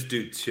think you just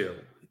do two,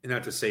 and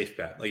that's a safe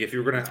bet. Like if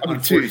you were going to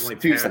unfortunately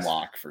two's a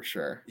lock for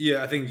sure.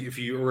 Yeah, I think if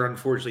you were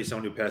unfortunately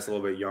someone who passed a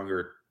little bit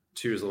younger,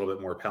 2 is a little bit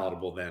more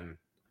palatable than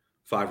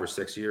 5 or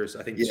 6 years.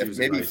 I think 2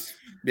 is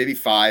maybe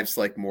 5's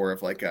like more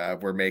of like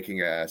we're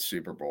making a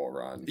Super Bowl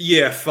run.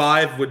 Yeah,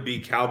 5 would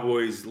be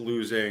Cowboys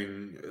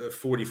losing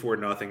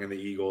 44-0 and the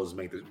Eagles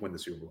win the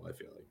Super Bowl. I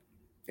feel like.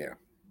 Yeah.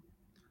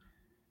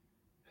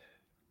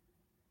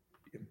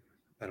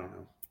 I don't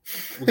know.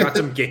 We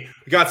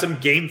got some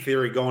game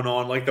theory going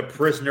on, like the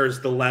prisoner's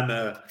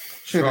dilemma,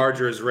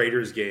 Chargers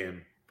Raiders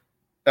game.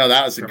 Oh,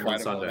 that was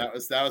incredible.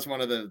 That was one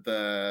of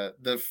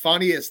the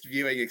funniest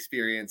viewing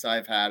experience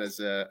I've had as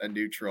a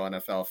neutral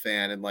NFL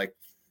fan. And like,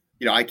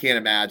 I can't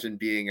imagine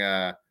being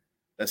a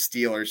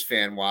Steelers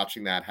fan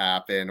watching that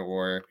happen,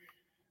 or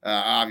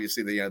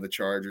obviously the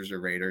Chargers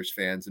or Raiders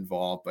fans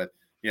involved. But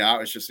it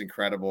was just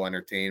incredible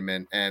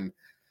entertainment. And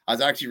I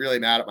was actually really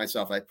mad at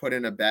myself. I put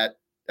in a bet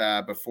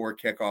before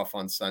kickoff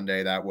on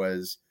Sunday that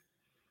was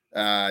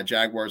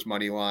Jaguars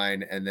money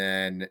line, and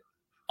then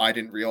I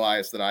didn't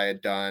realize that I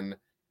had done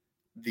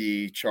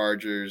the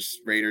Chargers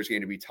Raiders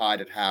game to be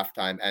tied at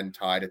halftime and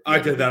tied at the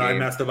end did that. Game. I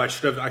messed up. I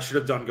should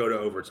have done go to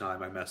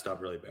overtime. I messed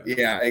up really bad.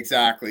 Yeah,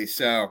 exactly.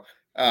 So,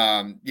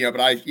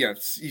 but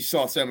you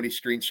saw so many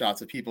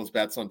screenshots of people's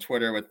bets on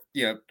Twitter with,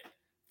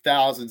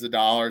 thousands of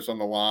dollars on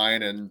the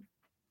line. And,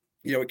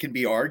 it can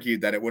be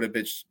argued that it would have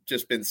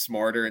just been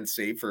smarter and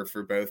safer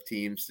for both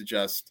teams to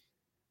just,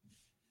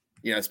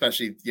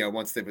 especially,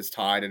 once it was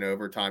tied in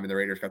overtime and the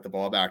Raiders got the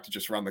ball back, to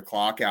just run the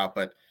clock out.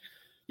 But,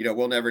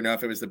 we'll never know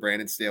if it was the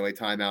Brandon Staley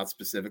timeout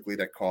specifically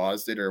that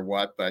caused it or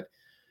what, but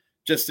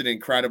just an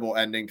incredible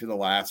ending to the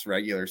last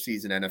regular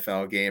season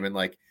NFL game. And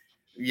like,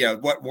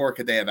 what more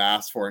could they have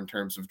asked for in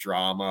terms of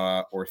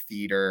drama or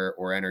theater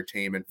or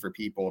entertainment for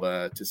people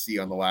to see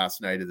on the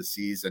last night of the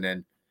season?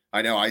 And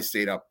I know I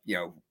stayed up,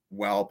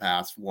 well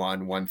past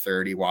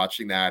 1:30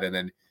 watching that, and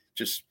then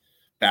just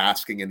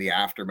basking in the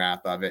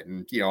aftermath of it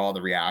and, all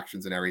the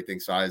reactions and everything.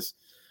 So I was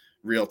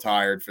real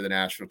tired for the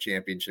national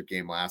championship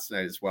game last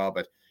night as well.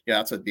 But yeah,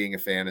 that's what being a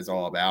fan is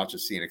all about.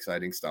 Just seeing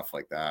exciting stuff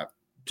like that.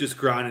 Just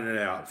grinding it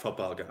out,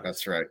 football guy.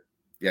 That's right.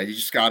 Yeah, you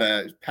just got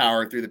to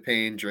power through the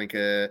pain, drink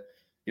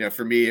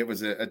for me, it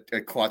was a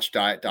clutch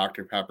Diet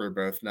Dr. Pepper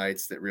both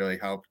nights that really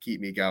helped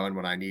keep me going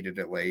when I needed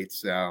it late.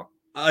 So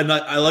I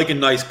like a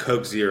nice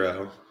Coke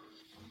Zero.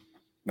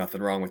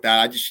 Nothing wrong with that.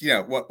 I just,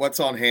 what's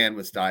on hand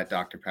was Diet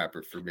Dr.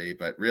 Pepper for me,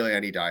 but really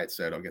any diet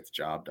soda will get the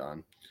job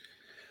done.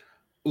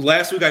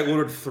 Last week, I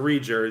ordered 3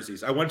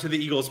 jerseys. I went to the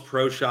Eagles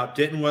Pro Shop,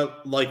 didn't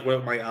like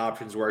what my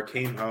options were. I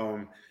came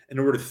home, and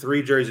ordered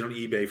 3 jerseys on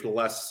eBay for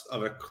less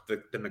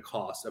than the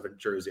cost of a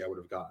jersey I would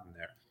have gotten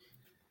there.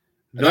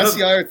 And that's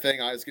the other thing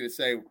I was going to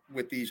say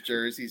with these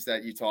jerseys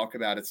that you talk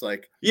about. It's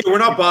like, yeah, we're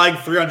not buying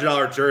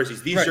 $300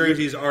 jerseys. These right,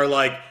 jerseys are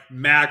like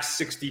max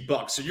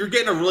 $60. So you're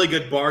getting a really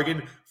good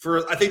bargain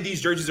I think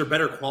these jerseys are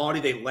better quality.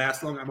 They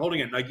last long. I'm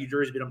holding a Nike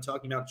jersey, but I'm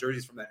talking about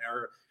jerseys from that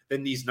era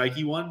than these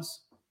Nike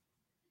ones.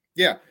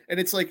 Yeah. And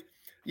it's like,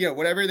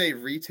 whatever they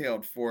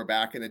retailed for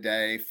back in the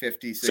day,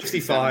 $50,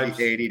 $60, $65,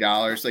 $70,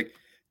 $80, like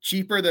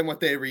cheaper than what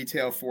they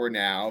retail for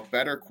now,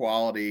 better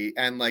quality.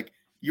 And like,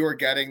 you're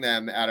getting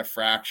them at a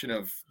fraction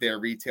of their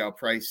retail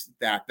price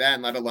back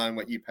then, let alone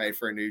what you pay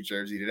for a new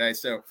jersey today.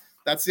 So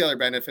that's the other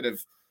benefit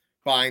of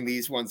buying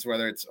these ones,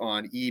 whether it's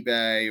on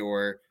eBay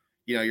or,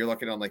 you're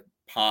looking on like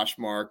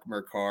Poshmark,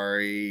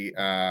 Mercari,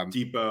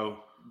 Depop.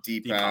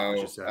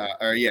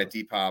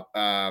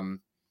 Depop.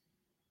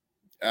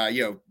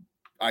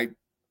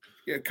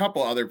 A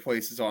couple other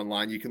places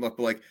online you can look,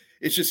 but like,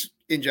 it's just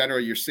in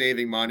general, you're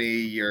saving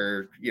money.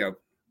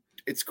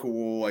 It's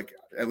cool. Like,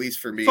 at least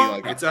for me,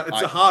 fun. like it's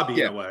a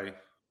hobby in a way.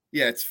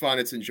 Yeah. It's fun.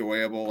 It's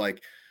enjoyable.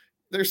 Like,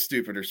 there's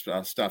stupider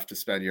stuff to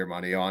spend your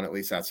money on. At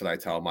least that's what I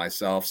tell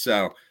myself.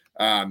 So,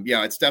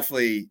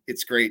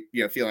 it's great.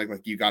 Feeling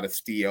like you got a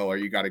steal or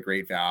you got a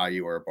great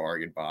value or a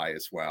bargain buy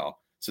as well.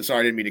 So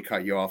sorry, I didn't mean to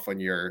cut you off on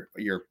your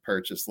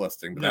purchase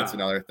listing, but that's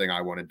another thing I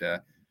wanted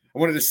to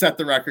set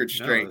the record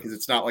straight because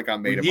it's not like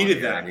I'm made of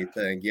money or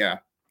anything. Yeah.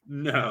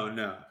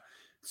 No.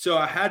 So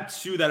I had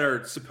 2 that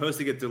are supposed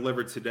to get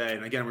delivered today.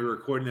 And again, we're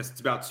recording this.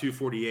 It's about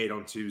 2:48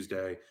 on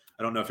Tuesday.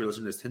 I don't know if you're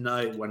listening to this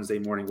tonight, Wednesday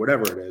morning,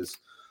 whatever it is.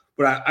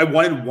 But I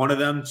wanted one of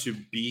them to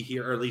be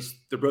here, or at least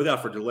they're both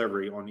out for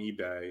delivery on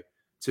eBay,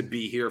 to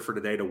be here for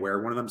today to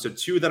wear one of them. So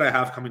 2 that I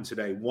have coming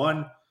today.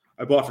 One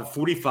I bought for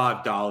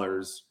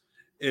 $45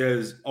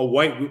 is a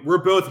white. We're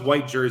both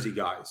white jersey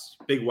guys,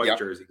 big white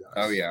jersey guys.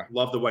 Oh, yeah.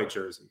 Love the white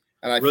jersey.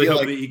 And I really feel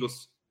hope like the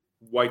Eagles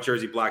white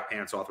jersey, black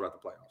pants all throughout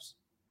the playoffs.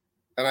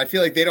 And I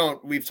feel like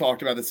we've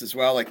talked about this as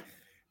well. Like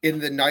in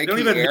the Nike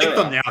they don't even era, make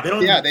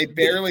them now. They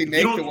barely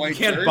make the white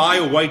jersey. You can't buy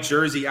a white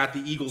jersey at the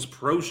Eagles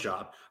Pro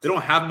Shop. They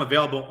don't have them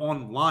available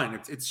online.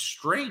 It's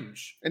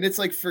strange. And it's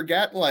like,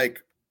 forget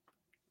like,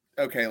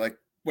 okay, like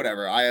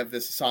whatever. I have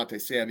this Asante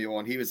Samuel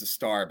and he was a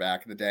star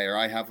back in the day, or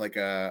I have like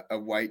a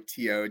white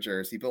TO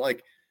jersey, but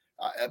like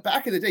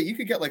back in the day, you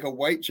could get like a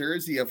white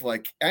jersey of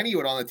like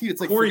anyone on the team.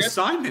 It's like Corey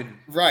Simon,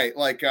 right?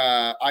 Like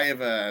I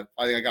think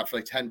I got for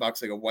like $10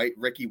 like a white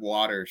Ricky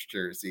Waters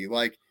jersey.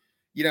 Like,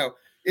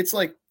 it's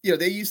like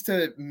they used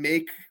to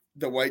make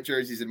the white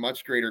jerseys in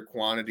much greater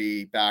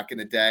quantity back in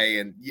the day,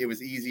 and it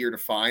was easier to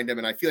find them.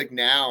 And I feel like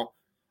now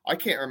I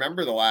can't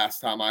remember the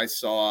last time I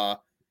saw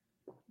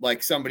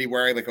like somebody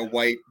wearing like a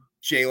white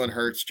Jalen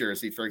Hurts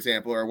jersey, for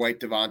example, or a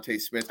white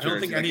Devontae Smith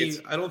jersey.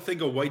 I don't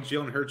think a white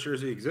Jalen Hurts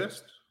jersey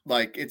exists.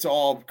 Like it's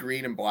all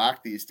green and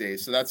black these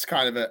days. So that's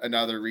kind of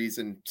another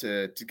reason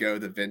to go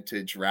the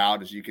vintage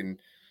route, is you can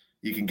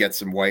get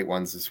some white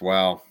ones as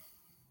well.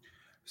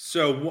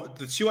 So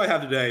the 2 I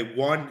have today,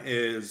 one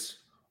is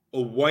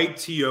a white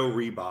TO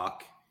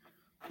Reebok,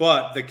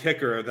 but the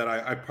kicker that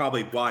I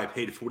probably why I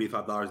paid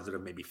 $45 instead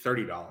of maybe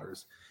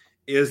 $30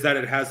 is that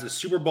it has the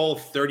Super Bowl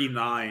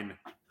 39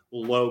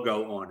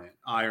 logo on it,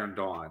 ironed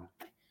on.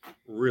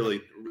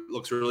 Really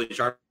looks really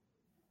sharp.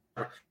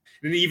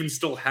 And it even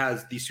still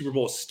has the Super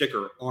Bowl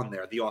sticker on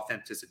there, the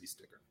authenticity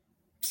sticker.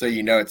 So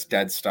it's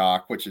dead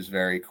stock, which is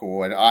very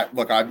cool. And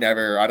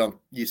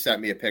you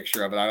sent me a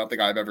picture of it. I don't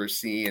think I've ever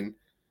seen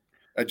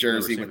a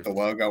jersey with the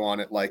logo on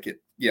it like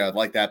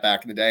that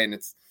back in the day. And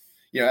it's,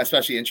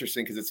 especially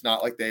interesting because it's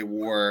not like they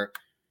wore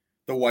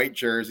the white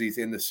jerseys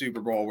in the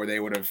Super Bowl where they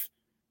would have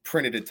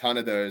printed a ton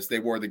of those. They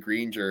wore the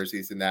green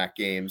jerseys in that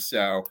game.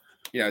 So,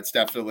 it's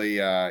definitely,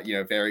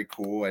 very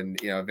cool and,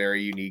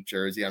 very unique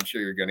jersey. I'm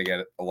sure you're going to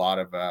get a lot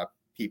of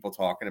people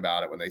talking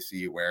about it when they see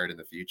you wear it in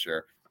the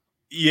future.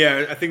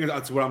 Yeah, I think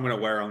that's what I'm going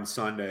to wear on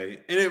Sunday.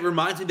 And it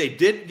reminds me,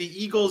 the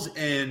Eagles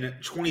in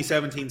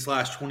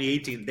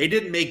 2017/2018, they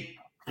didn't make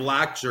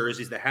black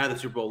jerseys that had the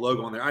Super Bowl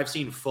logo on there. I've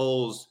seen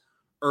Foles,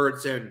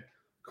 Ertz, and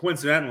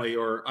coincidentally,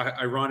 or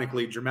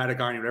ironically, dramatic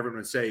irony, whatever I'm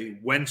going to say,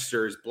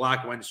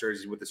 black Wentz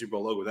jerseys with the Super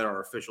Bowl logo that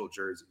are official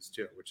jerseys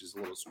too, which is a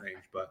little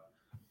strange, but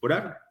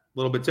whatever, a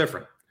little bit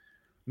different.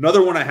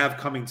 Another one I have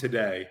coming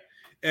today,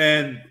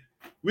 and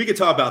we could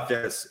talk about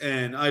this,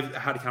 and I've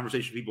had a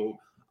conversation with people.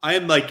 I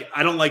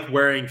don't like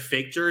wearing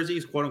fake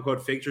jerseys, quote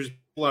unquote fake jerseys.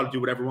 People allowed to do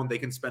whatever they want. They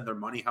can spend their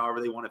money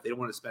however they want. If they don't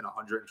want to spend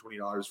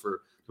 $120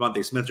 for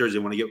Devontae Smith jersey, they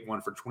want to get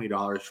one for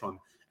 $20 from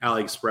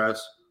AliExpress,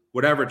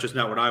 whatever. It's just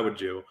not what I would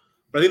do.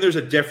 But I think there's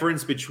a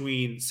difference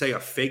between, say, a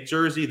fake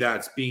jersey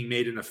that's being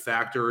made in a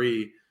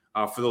factory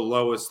for the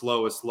lowest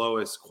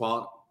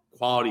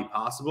quality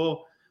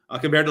possible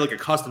compared to like a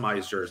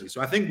customized jersey.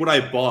 So I think what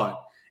I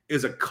bought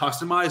is a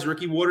customized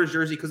Ricky Waters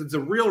jersey because it's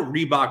a real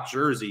Reebok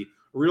jersey,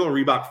 a real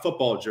Reebok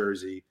football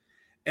jersey.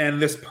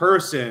 And this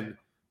person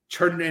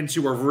turned it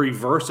into a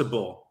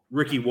reversible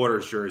Ricky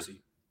Waters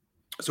jersey.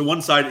 So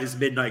one side is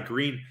midnight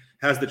green,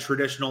 has the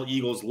traditional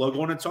Eagles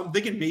logo on it. So I'm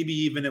thinking maybe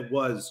even it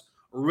was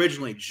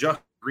originally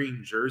just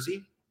green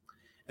jersey.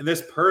 And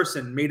this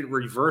person made it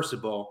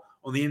reversible.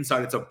 On the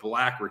inside, it's a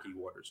black Ricky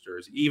Waters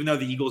jersey. Even though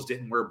the Eagles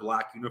didn't wear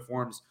black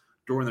uniforms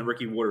during the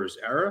Ricky Waters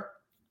era,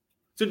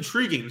 it's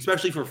intriguing,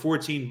 especially for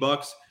 $14.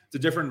 It's a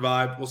different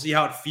vibe. We'll see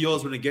how it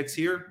feels when it gets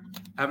here.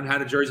 Haven't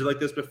had a jersey like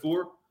this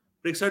before,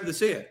 but excited to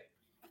see it.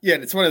 Yeah,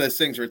 and it's one of those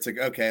things where it's like,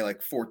 okay,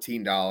 like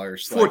 $14.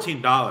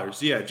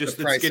 $14, yeah. Just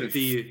the let's price get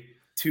the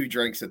 2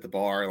 drinks at the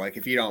bar. Like,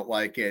 if you don't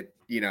like it,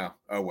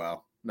 oh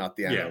well, not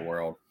the end of the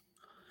world.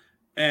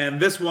 And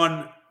this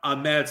one,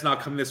 I'm mad it's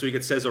not coming this week.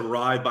 It says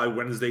arrive by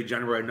Wednesday,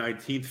 January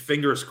 19th.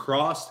 Fingers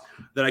crossed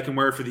that I can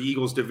wear it for the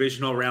Eagles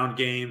divisional round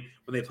game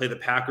when they play the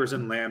Packers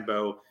in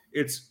Lambeau.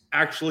 It's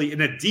actually an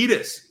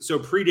Adidas, so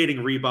predating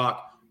Reebok,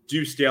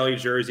 Deuce Staley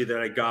jersey that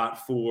I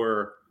got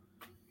for,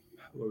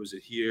 what was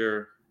it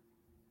here?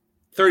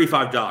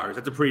 $35.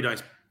 That's a pretty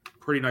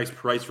nice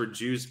price for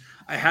Deuce.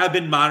 I have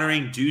been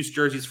monitoring Deuce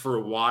jerseys for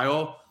a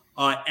while.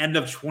 End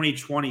of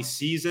 2020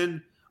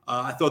 season,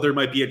 I thought there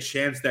might be a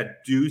chance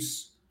that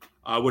Deuce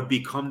would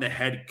become the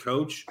head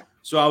coach.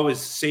 So I was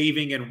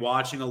saving and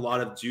watching a lot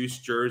of Deuce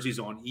jerseys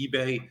on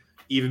eBay,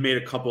 even made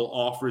a couple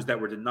offers that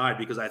were denied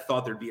because I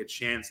thought there'd be a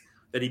chance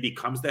that he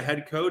becomes the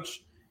head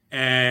coach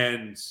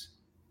and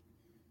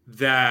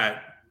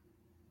that,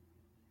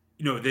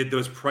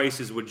 those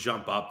prices would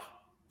jump up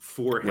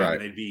for him. Right.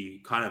 And they'd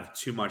be kind of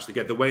too much to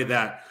get the way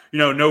that,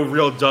 no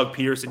real Doug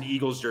Peterson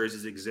Eagles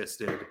jerseys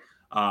existed.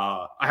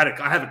 I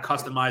have a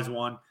customized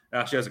one. It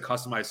actually has a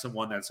customized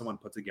one that someone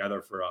put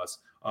together for us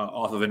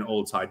off of an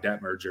old Ty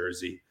Detmer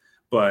jersey.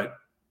 But,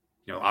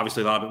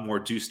 obviously a lot bit more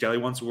Deuce Staley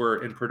ones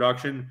were in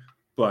production,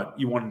 but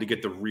you wanted to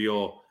get the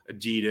real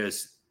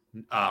Adidas,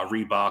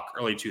 Reebok,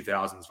 early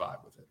 2000s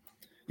vibe with it.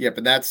 Yeah,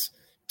 but that's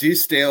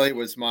Deuce Staley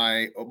was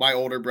my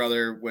older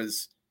brother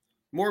was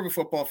more of a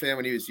football fan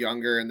when he was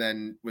younger and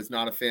then was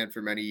not a fan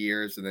for many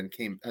years and then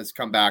has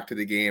come back to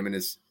the game and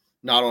is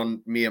not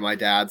on me and my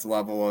dad's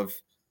level of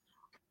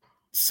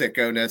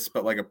sicko-ness,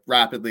 but like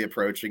rapidly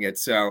approaching it.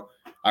 So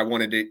I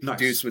wanted to, nice.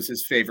 Deuce was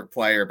his favorite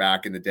player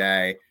back in the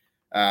day.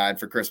 And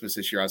for Christmas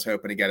this year, I was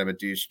hoping to get him a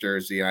Deuce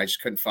jersey and I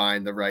just couldn't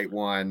find the right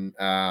one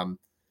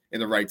in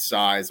the right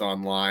size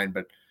online.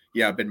 But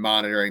yeah, I've been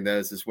monitoring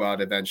those as well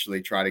to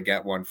eventually try to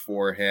get one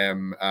for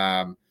him.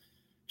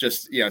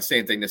 Just,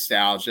 same thing,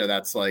 nostalgia.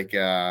 That's like,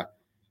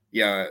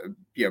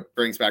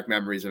 brings back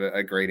memories of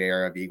a great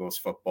era of Eagles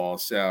football.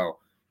 So,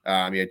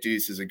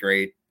 Deuce is a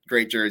great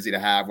jersey to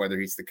have, whether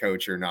he's the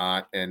coach or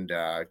not. And,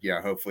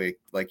 hopefully,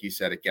 like you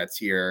said, it gets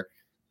here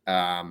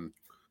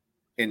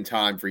in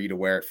time for you to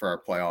wear it for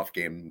our playoff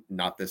game,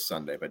 not this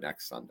Sunday, but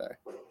next Sunday.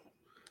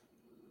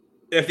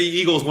 If the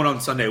Eagles win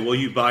on Sunday, will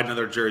you buy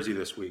another jersey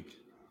this week?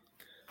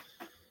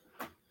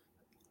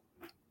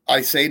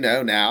 I say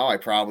no now. I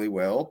probably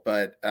will,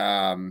 but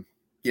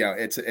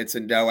it's a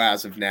no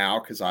as of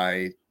now because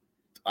I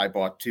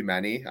bought too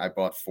many. I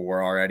bought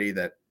 4 already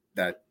that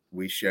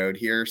we showed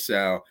here,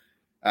 so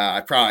I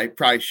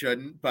probably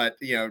shouldn't. But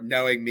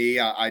knowing me,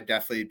 I'd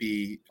definitely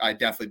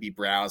be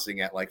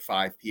browsing at like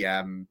 5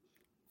 p.m.,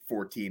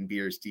 14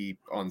 beers deep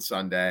on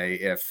Sunday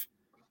if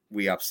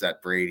we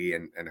upset Brady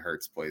and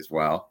Hurts plays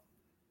well.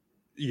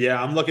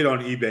 Yeah, I'm looking on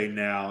eBay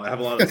now. I have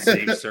a lot of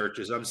save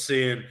searches. I'm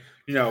seeing.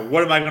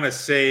 What am I going to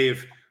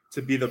save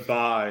to be the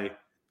buy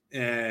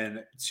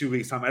in 2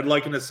 weeks' time? I'd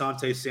like an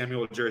Asante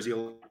Samuel jersey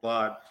a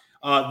lot.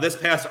 This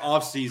past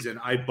offseason,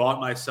 I bought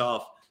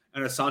myself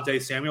an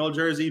Asante Samuel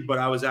jersey, but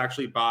I was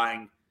actually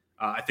buying,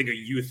 I think, a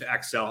youth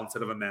XL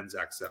instead of a men's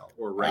XL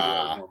or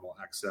regular normal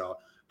XL.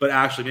 But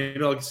Ashley,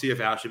 maybe I'll see if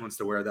Ashley wants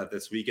to wear that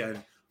this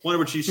weekend. One of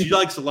which she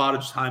likes a lot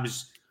of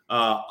times.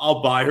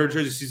 I'll buy her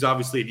jersey. She's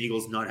obviously an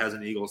Eagles nut, has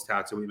an Eagles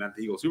tattoo. We met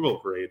the Eagles Super Bowl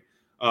parade.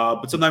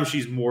 But sometimes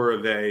she's more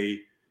of a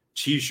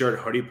cheese shirt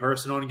hoodie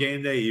person on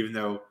game day, even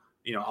though,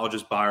 I'll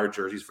just buy her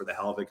jerseys for the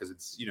hell of it because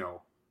it's,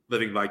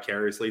 living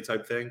vicariously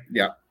type thing.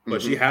 Yeah.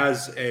 But she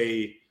has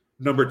a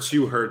number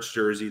 2 Hurts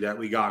jersey that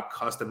we got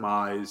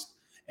customized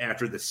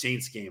after the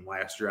Saints game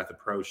last year at the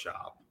Pro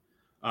Shop.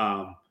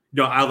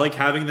 I like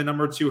having the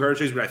number 2 Hurts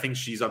jersey, but I think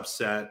she's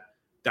upset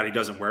that he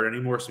doesn't wear it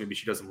anymore. So maybe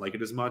she doesn't like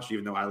it as much,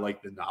 even though I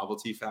like the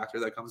novelty factor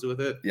that comes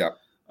with it. Yeah.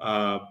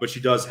 But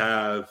she does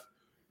have,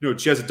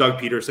 she has a Doug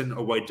Peterson,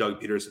 a white Doug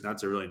Peterson.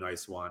 That's a really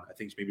nice one. I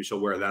think maybe she'll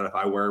wear that if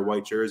I wear a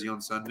white jersey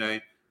on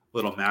Sunday.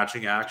 Little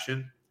matching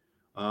action.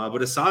 But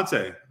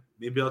Asante,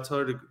 maybe I'll tell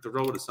her to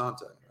roll with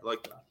Asante. I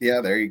like that. Yeah,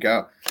 there you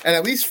go. And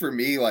at least for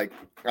me, like,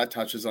 that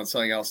touches on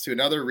something else too.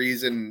 Another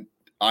reason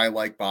I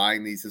like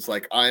buying these is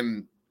like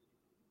in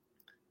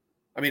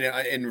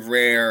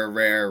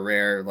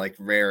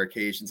rare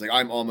occasions, like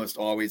I'm almost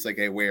always like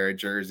a wear a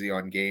jersey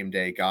on game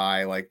day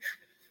guy. Like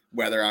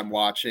whether I'm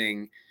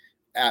watching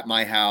at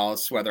my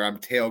house, whether I'm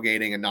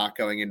tailgating and not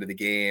going into the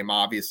game,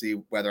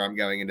 obviously whether I'm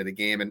going into the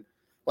game, and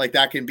like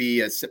that can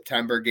be a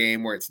September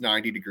game where it's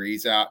 90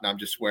 degrees out and I'm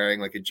just wearing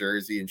like a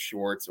jersey and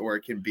shorts, or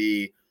it can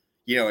be,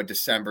 a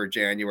December,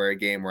 January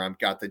game where I've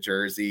got the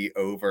jersey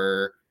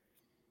over,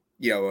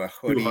 a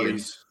hoodie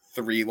and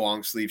 3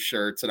 long sleeve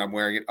shirts and I'm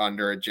wearing it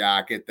under a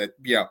jacket that,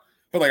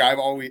 but like I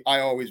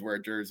always wear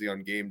a jersey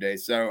on game day.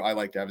 So I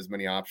like to have as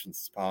many options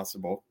as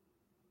possible.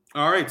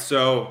 All right.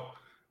 So,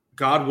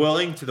 God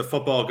willing, to the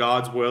football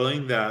gods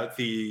willing, that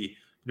the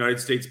United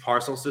States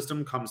parcel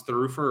system comes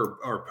through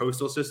or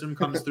postal system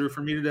comes through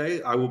for me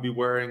today. I will be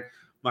wearing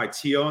my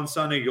TO on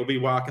Sunday. You'll be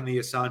walking the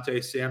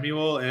Asante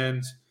Samuel,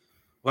 and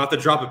we'll have to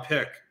drop a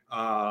pic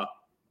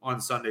on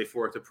Sunday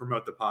for it to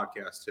promote the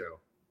podcast too.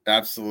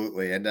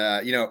 Absolutely. And,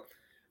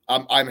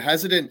 I'm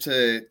hesitant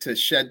to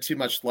shed too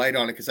much light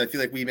on it because I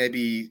feel like we may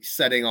be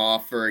setting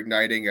off or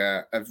igniting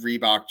a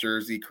Reebok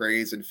jersey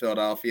craze in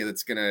Philadelphia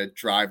that's going to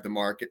drive the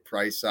market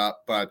price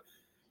up. But,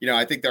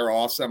 I think they're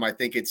awesome. I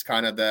think it's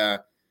kind of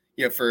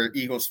for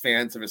Eagles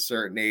fans of a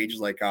certain age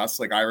like us,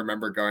 like I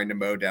remember going to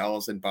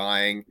Modell's and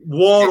buying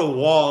wall to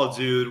wall,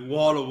 dude,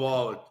 wall to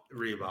wall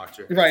Reebok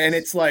jerseys. Right. And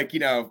it's like,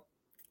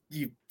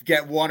 you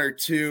get one or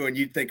two and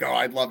you'd think, oh,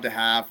 I'd love to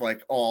have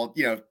like all,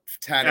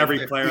 10 every or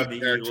 15 player of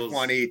the or Eagles.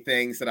 20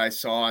 things that I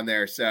saw in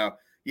there. So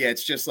yeah,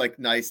 it's just like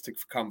nice to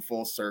come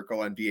full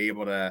circle and be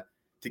able to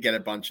get a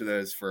bunch of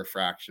those for a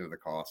fraction of the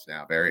cost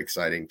now. Very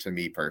exciting to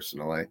me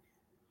personally.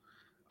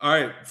 All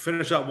right,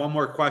 finish up one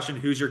more question.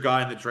 Who's your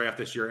guy in the draft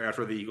this year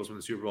after the Eagles win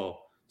the Super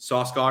Bowl?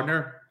 Sauce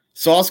Gardner?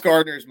 Sauce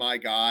Gardner is my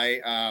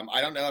guy. I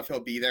don't know if he'll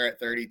be there at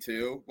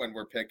 32 when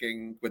we're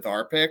picking with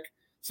our pick.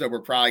 So we're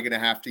probably going to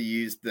have to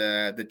use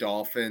the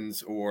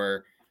Dolphins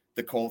or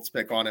the Colts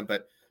pick on him.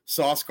 But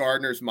Sauce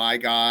Gardner's my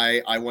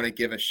guy. I want to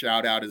give a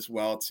shout out as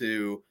well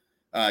to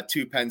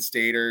two Penn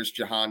Staters,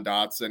 Jahan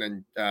Dotson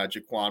and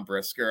Jaquan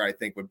Brisker. I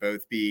think would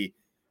both be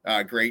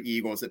great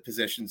Eagles at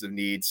positions of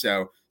need.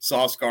 So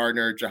Sauce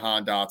Gardner,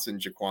 Jahan Dotson,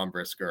 Jaquan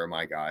Brisker are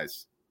my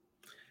guys.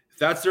 If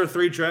that's their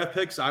 3 draft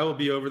picks, I will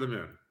be over the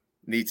moon.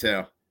 Me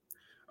too.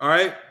 All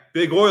right.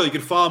 Big Oil. You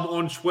can follow him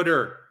on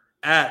Twitter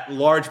at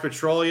Large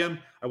Petroleum.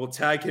 I will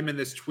tag him in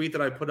this tweet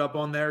that I put up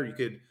on there. You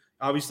could,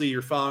 obviously,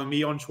 you're following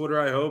me on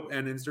Twitter, I hope,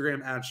 and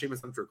Instagram at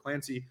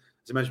Seamus_Clancy.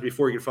 As I mentioned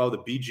before, you can follow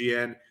the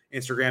BGN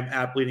Instagram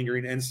at Bleeding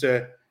Green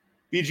Insta.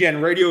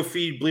 BGN radio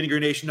feed,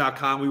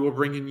 bleedinggreennation.com. We will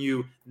bring in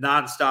you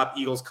nonstop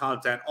Eagles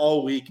content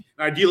all week,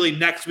 and ideally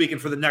next week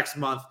and for the next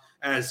month,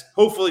 as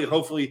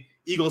hopefully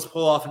Eagles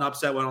pull off an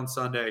upset win on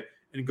Sunday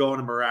and go on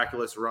a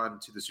miraculous run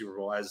to the Super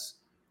Bowl as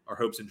our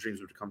hopes and dreams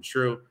would come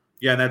true.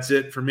 Yeah, and that's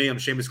it for me. I'm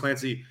Seamus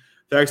Clancy.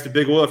 Thanks to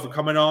Big Will for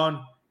coming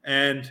on.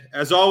 And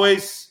as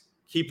always,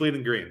 keep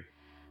bleeding green.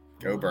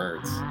 Go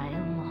Birds. I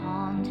am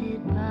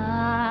haunted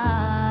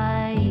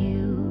by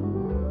you.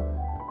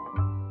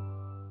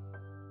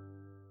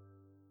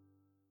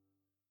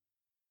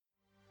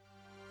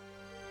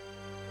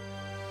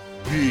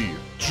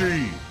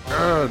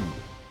 BGN.